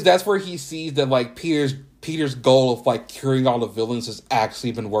 Because that's where he sees that, like, Peter's goal of, like, curing all the villains has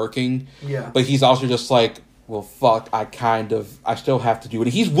actually been working. Yeah. But he's also just like, well, fuck, I still have to do it.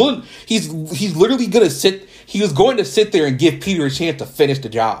 And he's literally he was going to sit there and give Peter a chance to finish the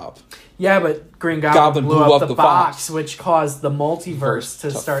job. Yeah, but Green Goblin blew up the box, which caused the multiverse to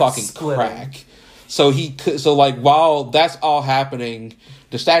start fucking splitting. Crack. So while that's all happening,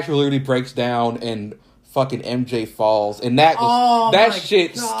 the Statue of Liberty breaks down and fucking MJ falls, and that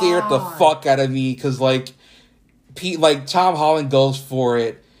shit scared the fuck out of me because like Tom Holland goes for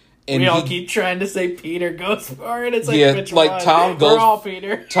it, and we all keep trying to say Peter goes for it. It's like, yeah, which like one? Tom We're goes. all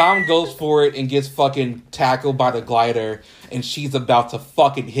Peter. Tom goes for it and gets fucking tackled by the glider, and she's about to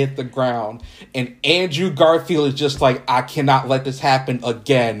fucking hit the ground, and Andrew Garfield is just like, I cannot let this happen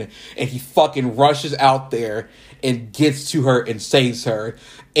again, and he fucking rushes out there and gets to her and saves her.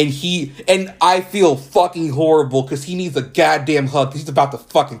 And I feel fucking horrible because he needs a goddamn hug. He's about to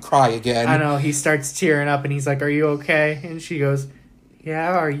fucking cry again. I know. He starts tearing up and he's like, "Are you okay?" And she goes,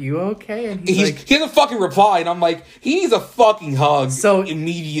 "Yeah, are you okay?" And he doesn't fucking reply, and I'm like, he needs a fucking hug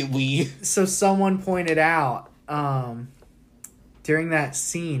immediately. So someone pointed out during that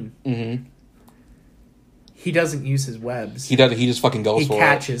scene, he doesn't use his webs. He doesn't. He just fucking goes for it. He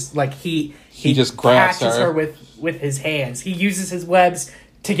catches, like he just grabs catches her with his hands. He uses his webs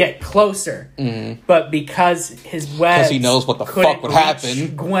to get closer, but because his webs, he knows what the fuck would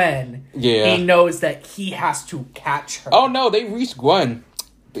happen. Gwen, yeah, he knows that he has to catch her. Oh no, they reached Gwen.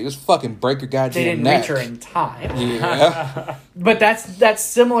 They just fucking break her goddamn neck. They didn't reach her in time. Yeah, but that's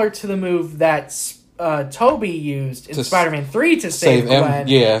similar to the move that Toby used in Spider-Man 3 to save Gwen.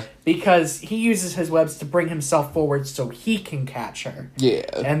 Yeah, because he uses his webs to bring himself forward so he can catch her. Yeah,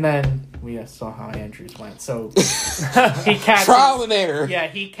 and then we saw how Andrews went. So he catches trial and error. Yeah,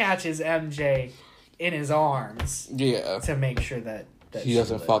 he catches MJ in his arms. Yeah, to make sure that he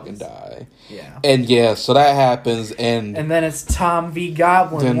doesn't fucking die. Yeah, and so that happens, and then it's Tom v.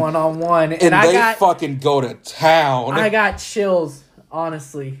 Goblin 1-on-1, and they fucking go to town. I got chills,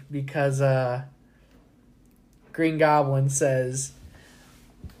 honestly, because Green Goblin says,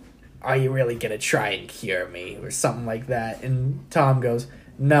 "Are you really gonna try and cure me?" or something like that, and Tom goes,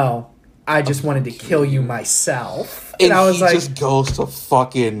 "No, I just wanted to kill you myself." And I was he just goes to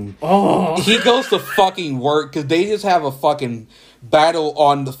fucking... Oh. He goes to fucking work, because they just have a fucking battle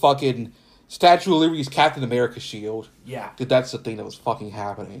on the fucking Statue of Liberty's Captain America shield. Yeah. Because that's the thing that was fucking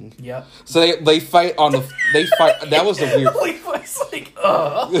happening. Yep. So they fight on the... That was a weird... Levi's like,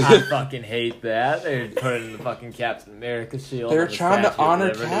 ugh. I fucking hate that. They're putting the fucking Captain America shield. They're trying to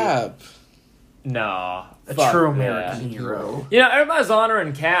honor Cap. No. A true American hero. You know, everybody's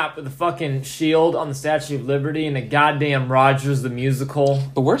honoring Cap with the fucking shield on the Statue of Liberty and the goddamn Rogers the Musical.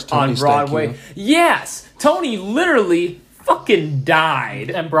 But where's Tony on Broadway? Yes! Tony literally fucking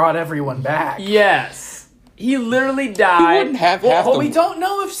died. And brought everyone back. Yes. He literally died. He wouldn't have half we don't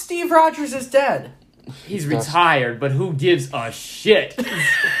know if Steve Rogers is dead. He's retired, but who gives a shit?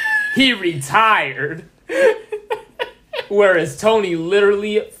 He retired. Whereas Tony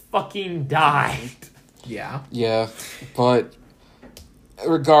literally fucking died. Yeah. Yeah, but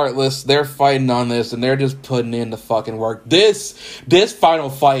regardless, they're fighting on this, and they're just putting in the fucking work. This final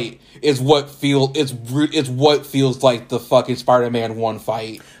fight is what feels like the fucking Spider-Man 1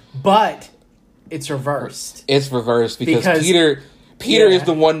 fight. But it's reversed. It's reversed because Peter is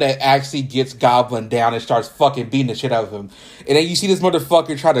the one that actually gets Goblin down and starts fucking beating the shit out of him. And then you see this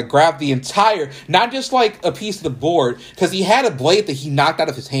motherfucker try to grab the entire, not just like a piece of the board, because he had a blade that he knocked out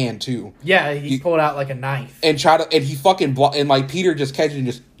of his hand too. Yeah, he pulled out like a knife. And he fucking, and like Peter just catches and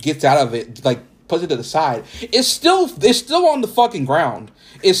just gets out of it, like puts it to the side. It's still on the fucking ground.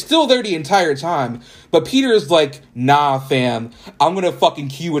 It's still there the entire time. But Peter is like, nah, fam, I'm gonna fucking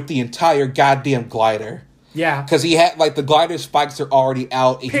queue with the entire goddamn glider. Yeah. Because he had, like, the glider spikes are already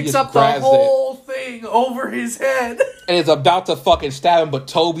out. And Picks he just up the grabs whole thing. looking over his head. And it's about to fucking stab him, but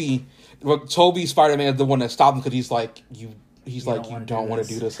Toby Spider-Man is the one that stopped him because he's like, you don't want to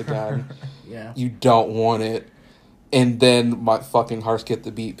do this again. Yeah. You don't want it. And then my fucking heart skipped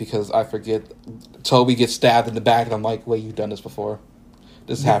the beat because I forget Toby gets stabbed in the back, and I'm like, wait, you've done this before.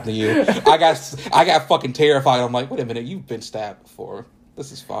 This has happened to you. I got fucking terrified. I'm like, wait a minute, you've been stabbed before.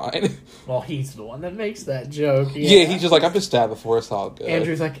 This is fine. Well, he's the one that makes that joke. Yeah, he's just like, I've been stabbed before. It's all good.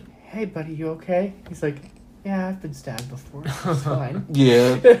 Andrew's like, hey, buddy, you okay? He's like, yeah, I've been stabbed before. It's fine.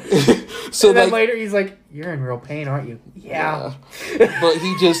 Yeah. So and then later he's like, you're in real pain, aren't you? Yeah. But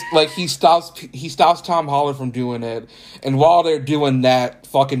he just, he stops Tom Holland from doing it. And while they're doing that,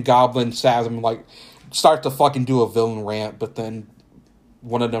 fucking Goblin stabs him, starts to fucking do a villain rant, but then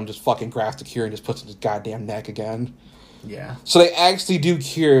one of them just fucking grabs the cure and just puts it in his goddamn neck again. Yeah. So they actually do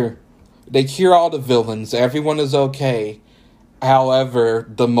cure all the villains. Everyone is okay. However,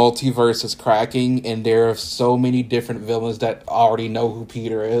 the multiverse is cracking, and there are so many different villains that already know who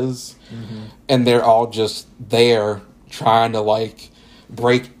Peter is. Mm-hmm. And they're all just there trying to,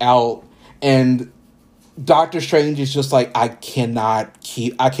 break out. And Doctor Strange is just like, I cannot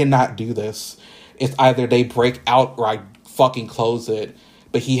do this. It's either they break out or I fucking close it.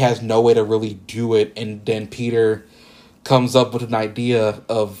 But he has no way to really do it. And then Peter comes up with an idea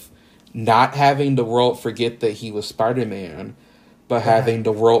of not having the world forget that he was Spider-Man, but having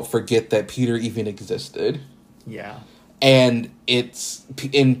the world forget that Peter even existed. Yeah. And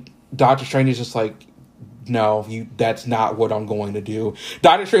Doctor Strange is just like, no, that's not what I'm going to do.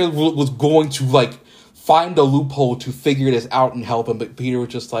 Doctor Strange was going to, find a loophole to figure this out and help him, but Peter was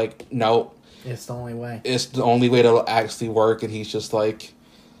just like, no. It's the only way. It's the only way that'll actually work, and he's just like,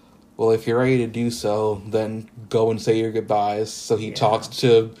 well, if you're ready to do so, then go and say your goodbyes. So he talks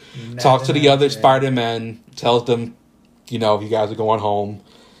to the other Spider-Men, tells them, you guys are going home.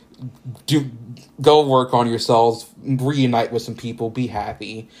 Go work on yourselves, reunite with some people, be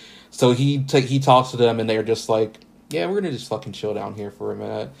happy. So he talks to them, and they're just like, yeah, we're gonna just fucking chill down here for a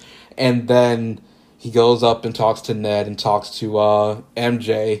minute. And then he goes up and talks to Ned and talks to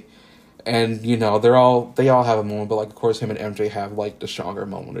MJ. And, they all have a moment, but, of course, him and MJ have, the stronger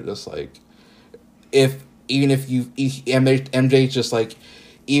moment. They're just, MJ's just,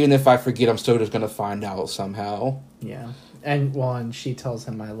 even if I forget, I'm still just going to find out somehow. Yeah. And she tells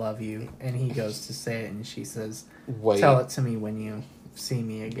him, I love you, and he goes to say it, and she says, wait, tell it to me when you see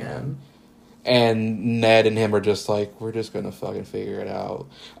me again. And Ned and him are just we're just going to fucking figure it out.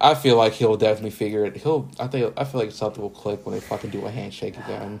 I feel like he'll definitely figure it. I feel like something will click when they fucking do a handshake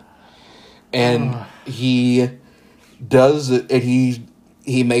again. And he does it, and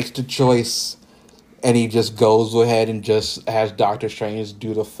he makes the choice, and he just goes ahead and just has Doctor Strange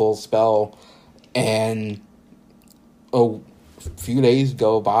do the full spell, and a few days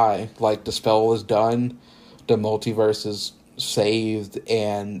go by. The spell is done, the multiverse is saved,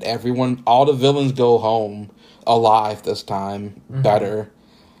 and all the villains go home alive this time, better,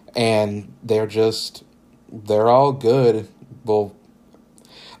 and they're all good. Well,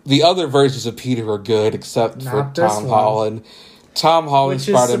 the other versions of Peter are good, except for Tom Holland. Tom Holland's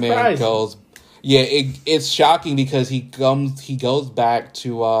Spider-Man goes... Yeah, it's shocking because he goes back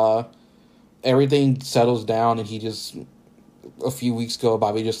to... everything settles down, and he just... A few weeks go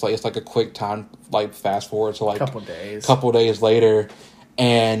by, we just it's a quick time, fast forward to couple days later,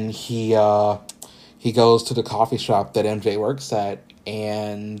 and he goes to the coffee shop that MJ works at,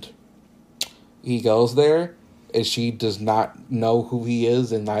 and he goes there. And she does not know who he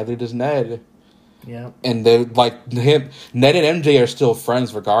is, and neither does Ned. Yeah. And they're Ned and MJ are still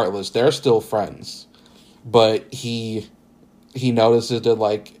friends regardless. They're still friends. But he notices that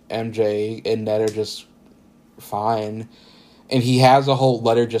MJ and Ned are just fine. And he has a whole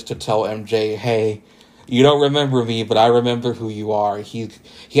letter just to tell MJ, hey, you don't remember me, but I remember who you are. He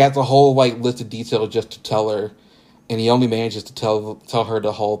has a whole list of details just to tell her. And he only manages to tell her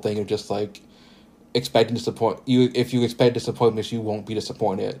the whole thing of just expecting disappoint you. If you expect disappointments, you won't be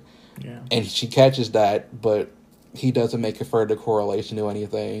disappointed. Yeah. And she catches that, but he doesn't make a further correlation to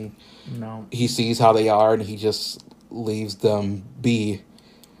anything. No. He sees how they are, and he just leaves them be.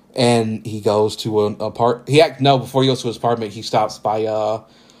 And he goes to an apartment. Before he goes to his apartment, he stops by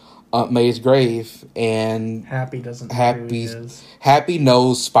Aunt May's grave, and Happy doesn't know who he is. Happy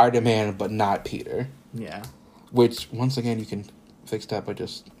knows Spider-Man, but not Peter. Yeah. Which, once again, you can fix that by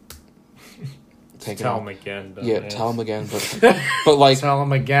just... Tell him again, dumbass. Yeah, tell him again, but tell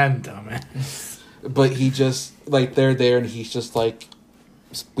him again, dumbass. But he just they're there, and he's just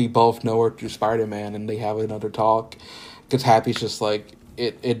we both know her through Spider-Man, and they have another talk. Because Happy's just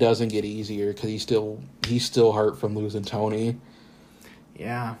it doesn't get easier because he's still hurt from losing Tony.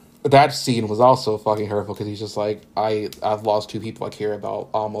 Yeah, that scene was also fucking hurtful because he's just like, I've lost 2 people I care about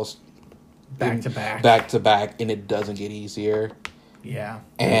almost back to back, and it doesn't get easier. Yeah.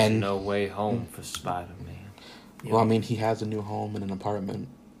 There's no way home for Spider-Man. Well, I mean, he has a new home in an apartment.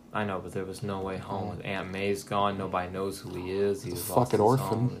 I know, but there was no way home with Aunt May's gone. Nobody knows who he is. He's a fucking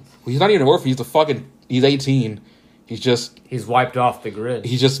orphan. Well, he's not even an orphan. He's 18. He's wiped off the grid.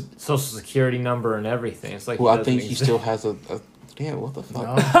 He's just social security number and everything. It's like, well, I think he still has a damn. What the fuck?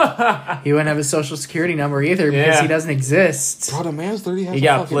 No. He wouldn't have a social security number either because he doesn't exist. Bro, the man's literally has. He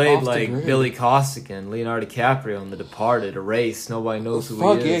got played like Billy Costigan, Leonardo DiCaprio in The Departed, Erased. Nobody knows who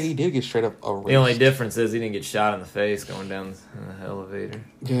he is. Yeah, he did get straight up erased. The only difference is he didn't get shot in the face going down the elevator.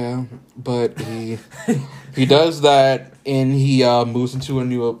 Yeah, but he does that, and he moves into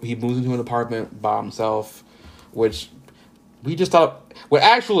an apartment by himself, which we just thought with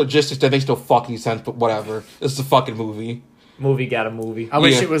actual logistics that makes no fucking sense. But whatever, it's a fucking movie. Movie got a movie. I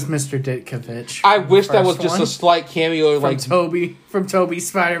wish it was Mr. Ditkovich. I wish that was just a slight cameo, from Toby's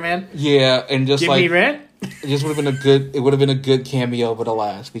Spider-Man. Yeah, and just Give me rent. It just would have been a good. It would have been a good cameo, but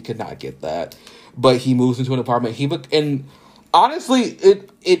alas, we could not get that. But he moves into an apartment. And honestly,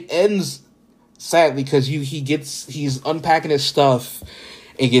 it ends sadly because he's unpacking his stuff,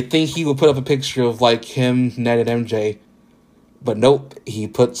 and you think he would put up a picture of like him, Ned, and MJ, but nope, he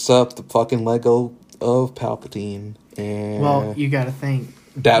puts up the fucking Lego of Palpatine. And well, you got to think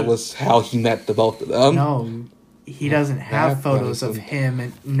that was how he met the both of them. No, he doesn't have photos of him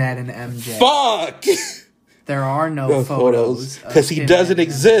and Ned and MJ. Fuck. There are no photos because he doesn't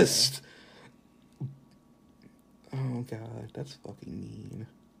exist. Oh god, that's fucking mean.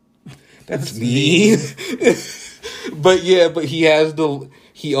 That's mean. But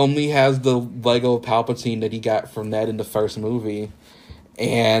he only has the Lego Palpatine that he got from Ned in the first movie,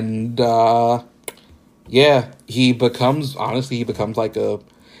 and he becomes like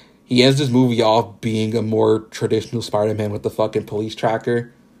he ends this movie off being a more traditional Spider-Man with the fucking police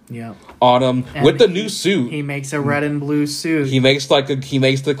tracker. Yeah. On him and with the new suit. He makes a red and blue suit. He makes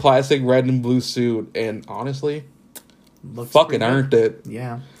the classic red and blue suit, and honestly, fucking earned it.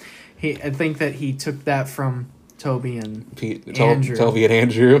 Yeah. I think that he took that from Toby and Andrew. Toby and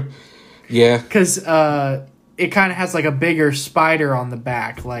Andrew. Yeah. Because it kind of has like a bigger spider on the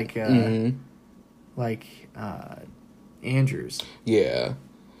back, like Andrew's. Yeah.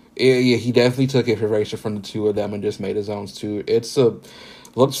 Yeah, he definitely took inspiration from the two of them and just made his own suit.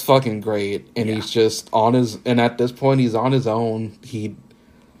 Looks fucking great, and he's just and at this point he's on his own.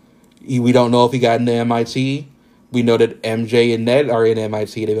 We don't know if he got into MIT. We know that MJ and Ned are in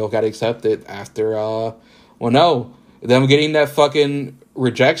MIT. They both got accepted after them getting that fucking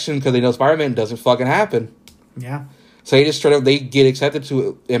rejection because they know Spider-Man doesn't fucking happen. Yeah. So they get accepted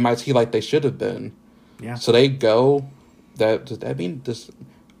to MIT like they should have been. Yeah. So they go. Does that mean this?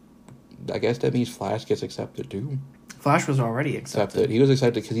 I guess that means Flash gets accepted too. Flash was already accepted. He was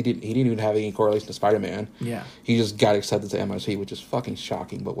accepted because he didn't even have any correlation to Spider-Man. Yeah. He just got accepted to MIT, which is fucking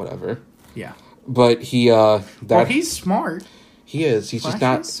shocking, but whatever. Yeah. But he's smart. He is. He's Flash just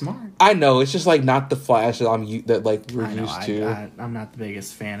not smart. I know. It's just like not the Flash that we're used to. I'm not the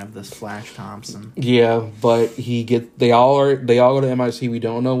biggest fan of this Flash Thompson. Yeah, but they all go to MIT. We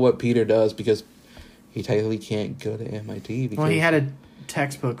don't know what Peter does because he technically can't go to MIT. Well, he had a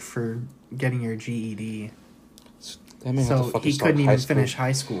textbook for getting your GED. So he couldn't even finish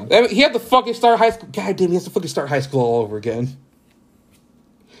high school. He had to fucking start high school. God damn, he has to fucking start high school all over again.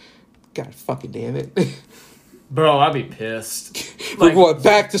 God fucking damn it. Bro, I'd be pissed. We're going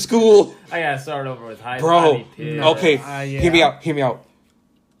back to school. I gotta start over with high school. Bro, I'd be pissed. Okay, hear me out.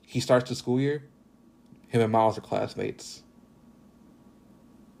 He starts the school year. Him and Miles are classmates.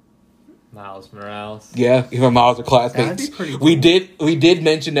 Miles Morales. Yeah, him and Miles are classmates. That'd be pretty cool. We did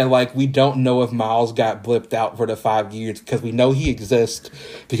mention that like we don't know if Miles got blipped out for the 5 years because we know he exists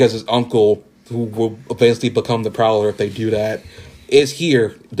because his uncle, who will eventually become the Prowler if they do that,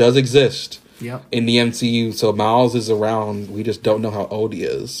 does exist. Yep. In the MCU, so Miles is around. We just don't know how old he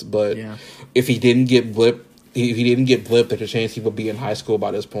is. But if he didn't get blipped, there's a chance he would be in high school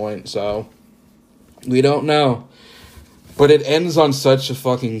by this point. So we don't know. But it ends on such a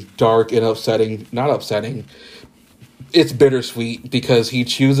fucking dark and upsetting. Not upsetting. It's bittersweet because he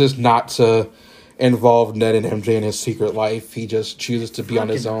chooses not to involve Ned and MJ in his secret life. He just chooses to be on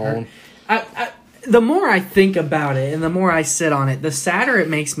his own. The more I think about it and the more I sit on it, the sadder it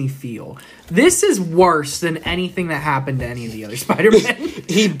makes me feel. This is worse than anything that happened to any of the other Spider-Men.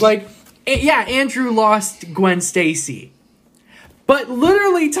 Andrew lost Gwen Stacy. But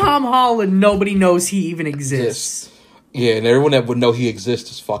literally Tom Holland, nobody knows he even exists. Yeah, and everyone that would know he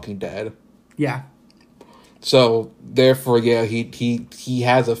exists is fucking dead. Yeah. So therefore, yeah, he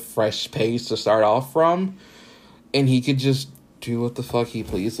has a fresh pace to start off from, and he could just do what the fuck he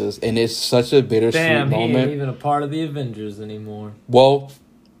pleases, and it's such a bittersweet moment. He ain't even a part of the Avengers anymore. Well,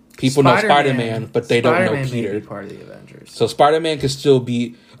 people know Spider-Man. Spider-Man, but they don't know Spider-Man may Peter. be part of the Avengers. So Spider-Man could still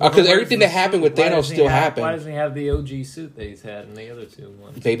be because everything that happened with Thanos still happened. Why doesn't he have the OG suit that he's had in the other two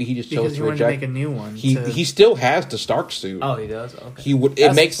ones? Maybe he just chose Because he to wanted to reject. make a new one. He still has the Stark suit. Oh, he does. Okay. He would.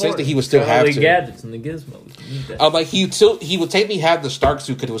 It makes sense that he would still have the to. gadgets and the gizmos. You need that. Like he would technically have the Stark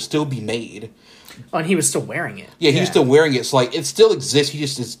suit because it would still be made. Oh, and he was still wearing it. Yeah, he's still wearing it. So like it still exists.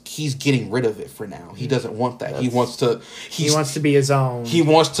 He's getting rid of it for now. He doesn't want that. He wants to. He wants to be his own. He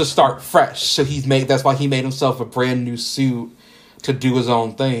wants to start fresh. So that's why he made himself a brand new suit to do his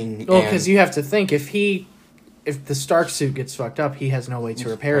own thing. Well, because you have to think if the Stark suit gets fucked up, he has no way to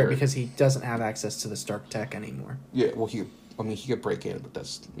repair it because he doesn't have access to the Stark tech anymore. Yeah, well, he could break in, but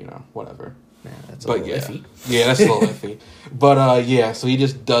that's whatever. Yeah, that's a little iffy. Yeah, that's a little iffy. But so he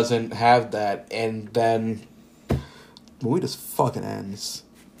just doesn't have that, and then the movie just fucking ends.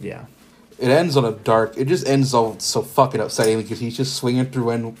 Yeah. It ends on a dark. It just ends so fucking upsetting because he's just swinging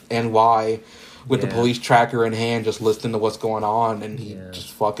through NY with the police tracker in hand, just listening to what's going on, and he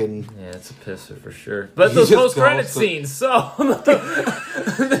just fucking... Yeah, it's a pisser for sure. But those post-credit scenes, so...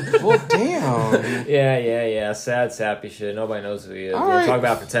 Well, damn. Yeah. Sad, sappy shit. Nobody knows who he is. All We'll right. talk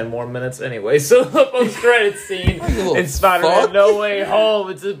about it for 10 more minutes anyway. So the post-credit scene in Spider-Man fuck. No Way Home,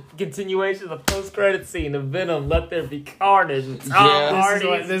 it's a continuation of the post-credit scene of Venom, Let There Be Carnage, and Tom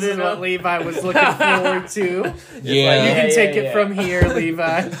Hardy. This is what Levi was looking forward to. Yeah. You can take it from here,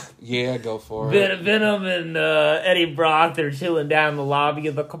 Levi. Yeah, go for it. Venom and Eddie Brock, they're chilling down in the lobby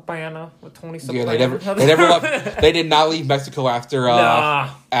of the Cabana with Tony Soprano. Yeah, they never left. They did not leave Mexico after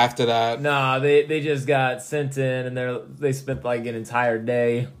after that. Nah, they just got sent in, and they spent like an entire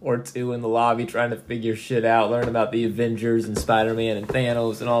day or two in the lobby trying to figure shit out, learn about the Avengers and Spider-Man and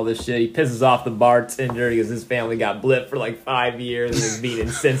Thanos and all this shit. He pisses off the bartender because his family got blipped for like 5 years and he's being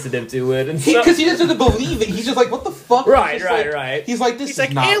insensitive to it. Because he doesn't believe it. He's just like, what the fuck? Right. He's like, this He's is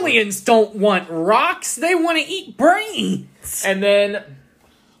like, not aliens don't want rocks, they want to eat brains. And then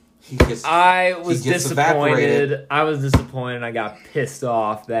I was evaporated. disappointed. I was disappointed. I got pissed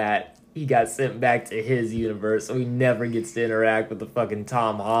off that he got sent back to his universe, so he never gets to interact with the fucking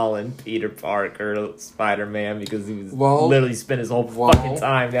Tom Holland, Peter Parker, Spider-Man, because he was literally spent his whole fucking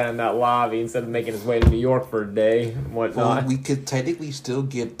time down in that lobby instead of making his way to New York for a day and whatnot. Well, we could technically still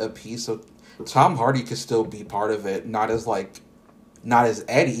get a piece of Tom Hardy could still be part of it, not as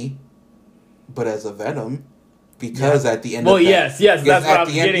Eddie, but as a Venom. Because at the end of yes, that's what I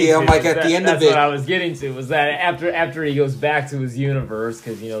was getting to. Like at the end of it, that's what I was getting to, was that after he goes back to his universe,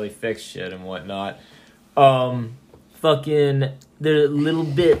 because, they fix shit and whatnot, fucking, the little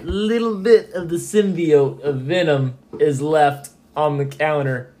bit of the symbiote of Venom is left on the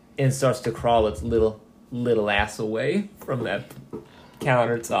counter and starts to crawl its little ass away from that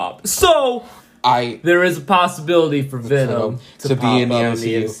countertop. So, there is a possibility for Venom to pop be in the up MCU.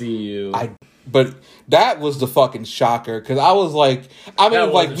 in the MCU. But that was the fucking shocker, because I was like, I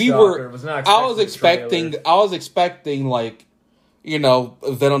was expecting like,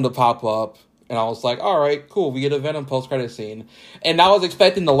 Venom to pop up, and I was like, all right, cool, we get a Venom post-credit scene, and I was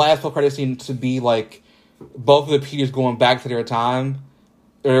expecting the last post-credit scene to be like both of the Peters going back to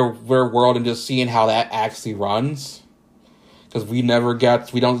their world and just seeing how that actually runs, because we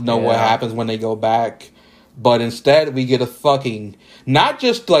don't know what happens when they go back. But instead, we get a fucking, not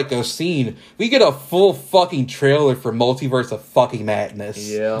just like a scene, we get a full fucking trailer for Multiverse of fucking Madness.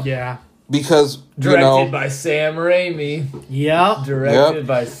 Yeah. Because, Directed by Sam Raimi. Yep. Directed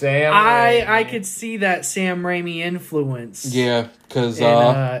by Sam Raimi. I could see that Sam Raimi influence. Yeah, because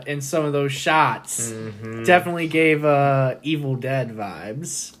in some of those shots. Mm-hmm. Definitely gave Evil Dead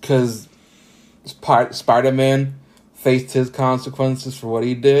vibes. Because Spider-Man faced his consequences for what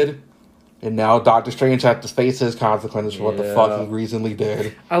he did. And now Doctor Strange has to face his consequences for what the fuck he recently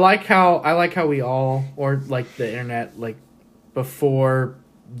did. I like how we all, or like the internet, like before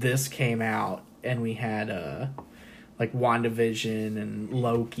this came out and we had like WandaVision and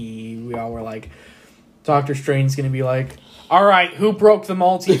Loki, we all were like, Doctor Strange's gonna be like, all right, who broke the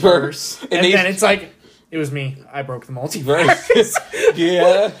multiverse? and then it's like, it was me. I broke the multiverse.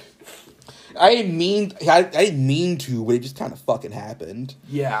 Yeah. I didn't mean to, but it just kind of fucking happened.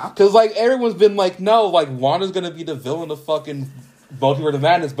 Yeah. Because, like, everyone's been like, no, like, Wanda's going to be the villain of fucking Multiverse of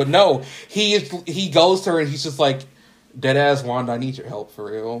Madness. But no, he goes to her and he's just like, deadass Wanda, I need your help for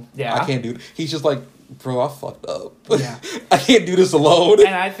real. Yeah. I can't do it. He's just like, bro, I fucked up. Yeah. I can't do this alone.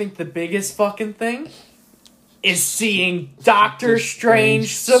 And I think the biggest fucking thing is seeing Doctor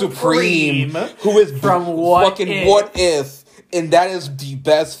Strange Supreme, who is from What If. What If, and that is the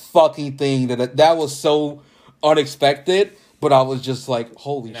best fucking thing. That was so unexpected, but I was just like,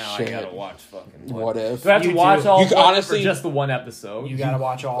 holy now shit! I gotta watch fucking What If? Do I have to You watch do. all You of can it honestly- for just the one episode? You gotta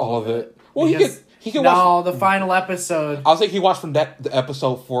watch all of it. Well, Because- he can watch. the final episode. I was thinking he watched from the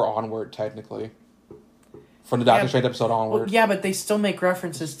episode 4 onward, technically. From the Doctor Yeah, Strange episode onward. Well, yeah, but they still make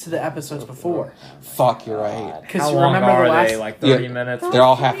references to the episodes before. Fuck, you're right. Because How you long remember are the last they? Like 30 Yeah. minutes? They're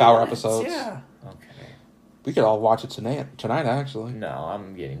all half-hour episodes. Yeah. Okay. We could all watch it tonight, actually. No,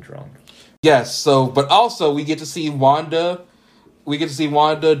 I'm getting drunk. Yes, so, but also we get to see Wanda. We get to see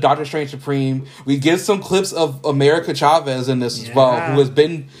Wanda, Doctor Strange Supreme. We get some clips of America Chavez in this as well, who has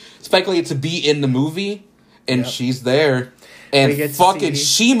been speculated to be in the movie, and she's there. And fucking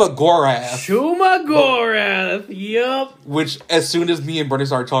Shima Gorath. Shuma Gorath, yep. Which, as soon as me and Bernie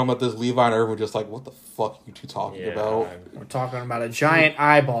started talking about this, Levi and Irv were just like, what the fuck are you two talking about? We're talking about a giant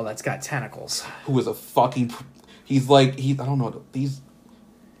eyeball that's got tentacles. Who is a fucking... He's like... I don't know. It's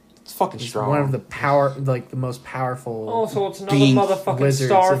fucking strong. One of the the most powerful... Oh, so it's another being motherfucking wizards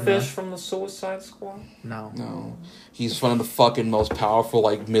starfish from the Suicide Squad? No. He's one of the fucking most powerful,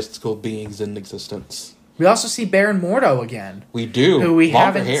 like, mystical beings in existence. We also see Baron Mordo again. We do. Who we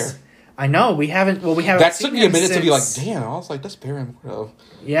Longer haven't... hair. I know, we haven't... Well, we haven't That seen took me a him minute to be like, since- damn. I was like, that's Baron Mordo.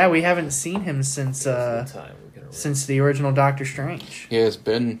 Yeah, we haven't seen him since the original Doctor Strange. Yeah, it's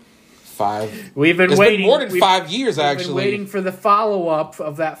been 5... We've been It's waiting... been more than 5 years, We've actually. been waiting for the follow-up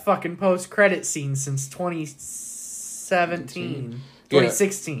of that fucking post-credit scene since 2017.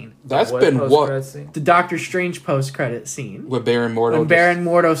 2016. That's been what? The Doctor Strange post-credit scene. With Baron Mordo. When Baron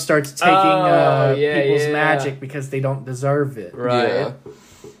Mordo starts taking people's yeah. magic because they don't deserve it. Right. Yeah.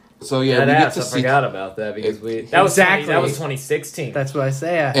 So yeah, we That get ass, to I see... forgot about that because that was 2016. That's what I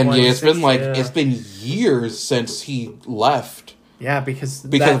say. And yeah, it's been 2016. like it's been years since he left, Yeah, because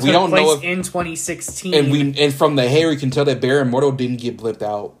we that took don't place know if, in 2016. and from the hair we can tell that Baron Mordo didn't get blipped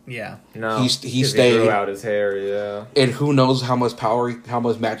out. Yeah, No, he 'cause stayed. He grew out his hair. Yeah, And who knows how much power, how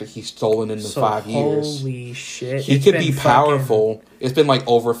much magic he's stolen in the 5 years. Holy shit! He It's could been be powerful. It's been like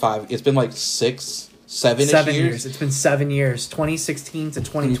over 5. It's been like 7 years. It's been 7 years. 2016 to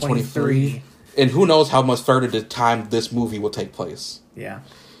 2023. And who knows how much further the time this movie will take place. Yeah.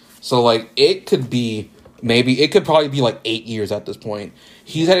 So like it could probably be like 8 years at this point.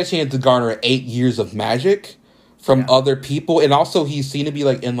 He's had a chance to garner 8 years of magic from other people, and also he's seen to be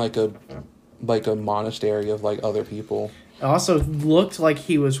like in like a monastery of like other people. It also looked like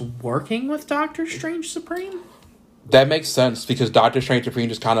he was working with Doctor Strange Supreme. That makes sense because Doctor Strange Supreme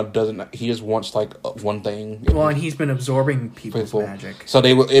just kind of doesn't. He just wants like one thing. Well, and he's been absorbing people's magic. So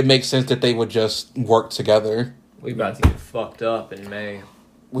it makes sense that they would just work together. we about to get fucked up in May.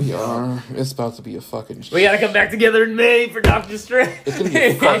 We are. It's about to be a fucking. We gotta come back together in May for Doctor Strange. It's gonna be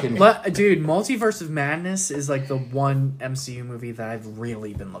a fucking. Dude, Multiverse of Madness is like the one MCU movie that I've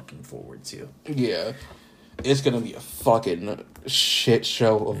really been looking forward to. Yeah. It's gonna be a fucking shit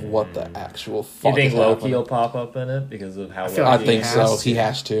show of what the actual fuck. You think is Loki happening. will pop up in it because of how? feel I like think he so. has He to.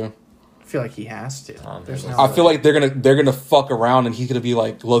 has to. I feel like he has to. There's no I way. feel like they're gonna fuck around and he's gonna be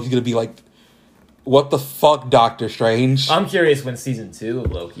like Loki's gonna be like, what the fuck, Doctor Strange? I'm curious when season 2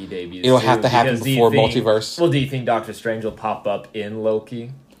 of Loki debuts. It'll have to happen because do you before think- Multiverse. Well, do you think Doctor Strange will pop up in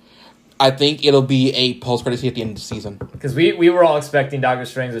Loki? I think it'll be a post-credit scene at the end of the season. Because we were all expecting Doctor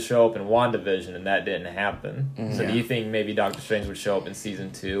Strange to show up in WandaVision, and that didn't happen. Mm-hmm. So do you think maybe Doctor Strange would show up in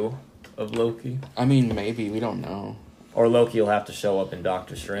season 2 of Loki? I mean, maybe, we don't know. Or Loki will have to show up in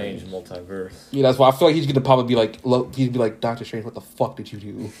Doctor Strange Multiverse. Yeah, that's why I feel like he's gonna probably be like, he's gonna be like, Doctor Strange, what the fuck did you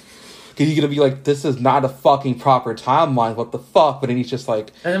do? Because he's gonna be like, this is not a fucking proper timeline. What the fuck? But then he's just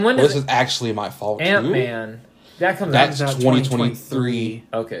like, And then when well, does this is actually my fault too. Ant-Man? That comes That's out. 2023.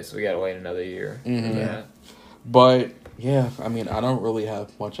 Okay, so we gotta wait another year. Mhm. Yeah. But yeah, I mean, I don't really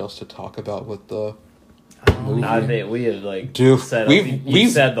have much else to talk about with the movie. I think we have like Dude, said we've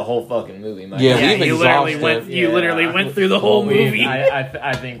said the whole fucking movie. Mike. Yeah, Yeah, we've you literally exhausted. went through the whole movie.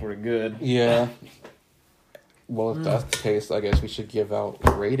 I think we're good. Yeah. Well, if that's the case, I guess we should give out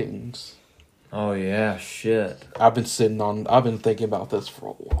ratings. Oh yeah, shit. I've been thinking about this for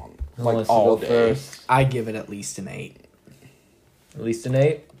a long, Who like wants to all go day. first? I give it at least an 8. At least an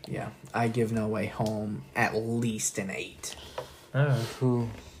 8. Yeah, I give No Way Home at least an 8. Who?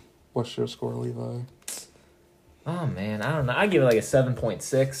 What's your score, Levi? Oh man, I don't know. I give it like a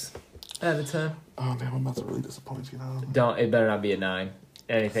 7.6 out of 10. Oh man, I'm about to really disappoint you now. Don't. It better not be a 9.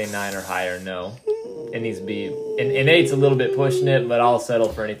 Anything 9 or higher, no. It needs to be. An 8's a little bit pushing it, but I'll settle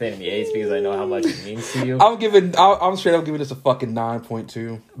for anything in the 8s because I know how much it means to you. I'm straight up giving this a fucking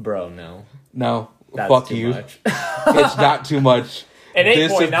 9.2. Bro, no. No, That's fuck too you. much. It's not too much. An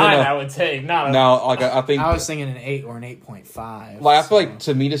This has 8.9, been a- I would take. Not a Now, like I think, I was thinking an 8 or an 8.5. like I feel like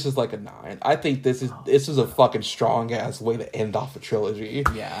to me this is like a 9. I think this is a fucking strong ass way to end off a trilogy.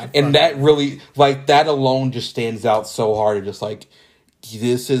 Yeah, and that really like that alone just stands out so hard. And just like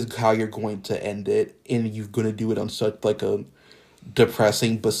this is how you're going to end it, and you're going to do it on such like a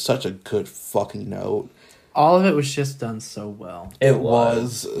depressing but such a good fucking note. all of it was just done so well. It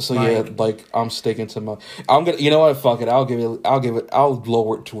was. So Like- yeah, like I'm sticking to my. I'm gonna. You know what? Fuck it. I'll give it. I'll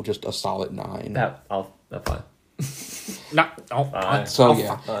lower it to just a solid 9. That's fine. Fine. So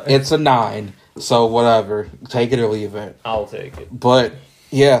yeah, it's a 9. So whatever. Take it or leave it. I'll take it. But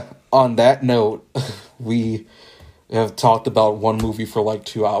yeah, on that note, we have talked about one movie for like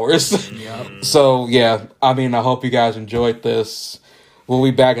 2 hours. Yep. So yeah, I mean, I hope you guys enjoyed this. We'll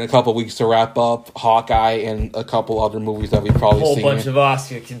be back in a couple weeks to wrap up Hawkeye and a couple other movies that we've probably Whole seen. bunch of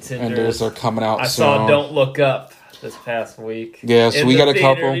Oscar and contenders. those are coming out I soon. saw Don't Look Up this past week. Yeah, so in we the got a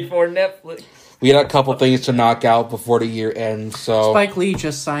theater couple. before Netflix. We got a couple things to knock out before the year ends. So Spike Lee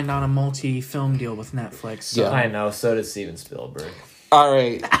just signed on a multi-film deal with Netflix. So. Yeah. I know. So did Steven Spielberg. all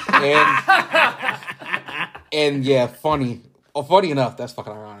right, and yeah, funny. Oh, funny enough, that's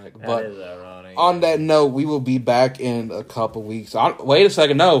fucking ironic. That But is ironic. on that note, we will be back in a couple weeks. Wait a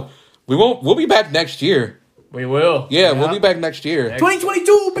second, no, we won't. We'll be back next year. We will. Yeah, we'll be back next year.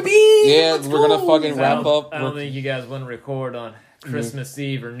 2022, baby! Yeah, Let's we're gonna go! fucking wrap up. I don't think you guys want to record on Christmas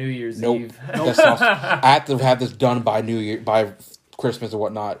Eve or New Year's Nope. Eve. That's awesome. I have to have this done by New Year, by Christmas or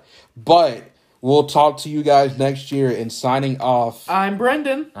whatnot. But we'll talk to you guys next year. And signing off, I'm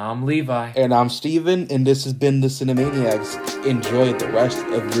Brendan. I'm Levi. and I'm Steven, and this has been the Cinemaniacs. Enjoy the rest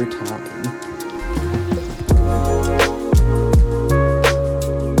of your time.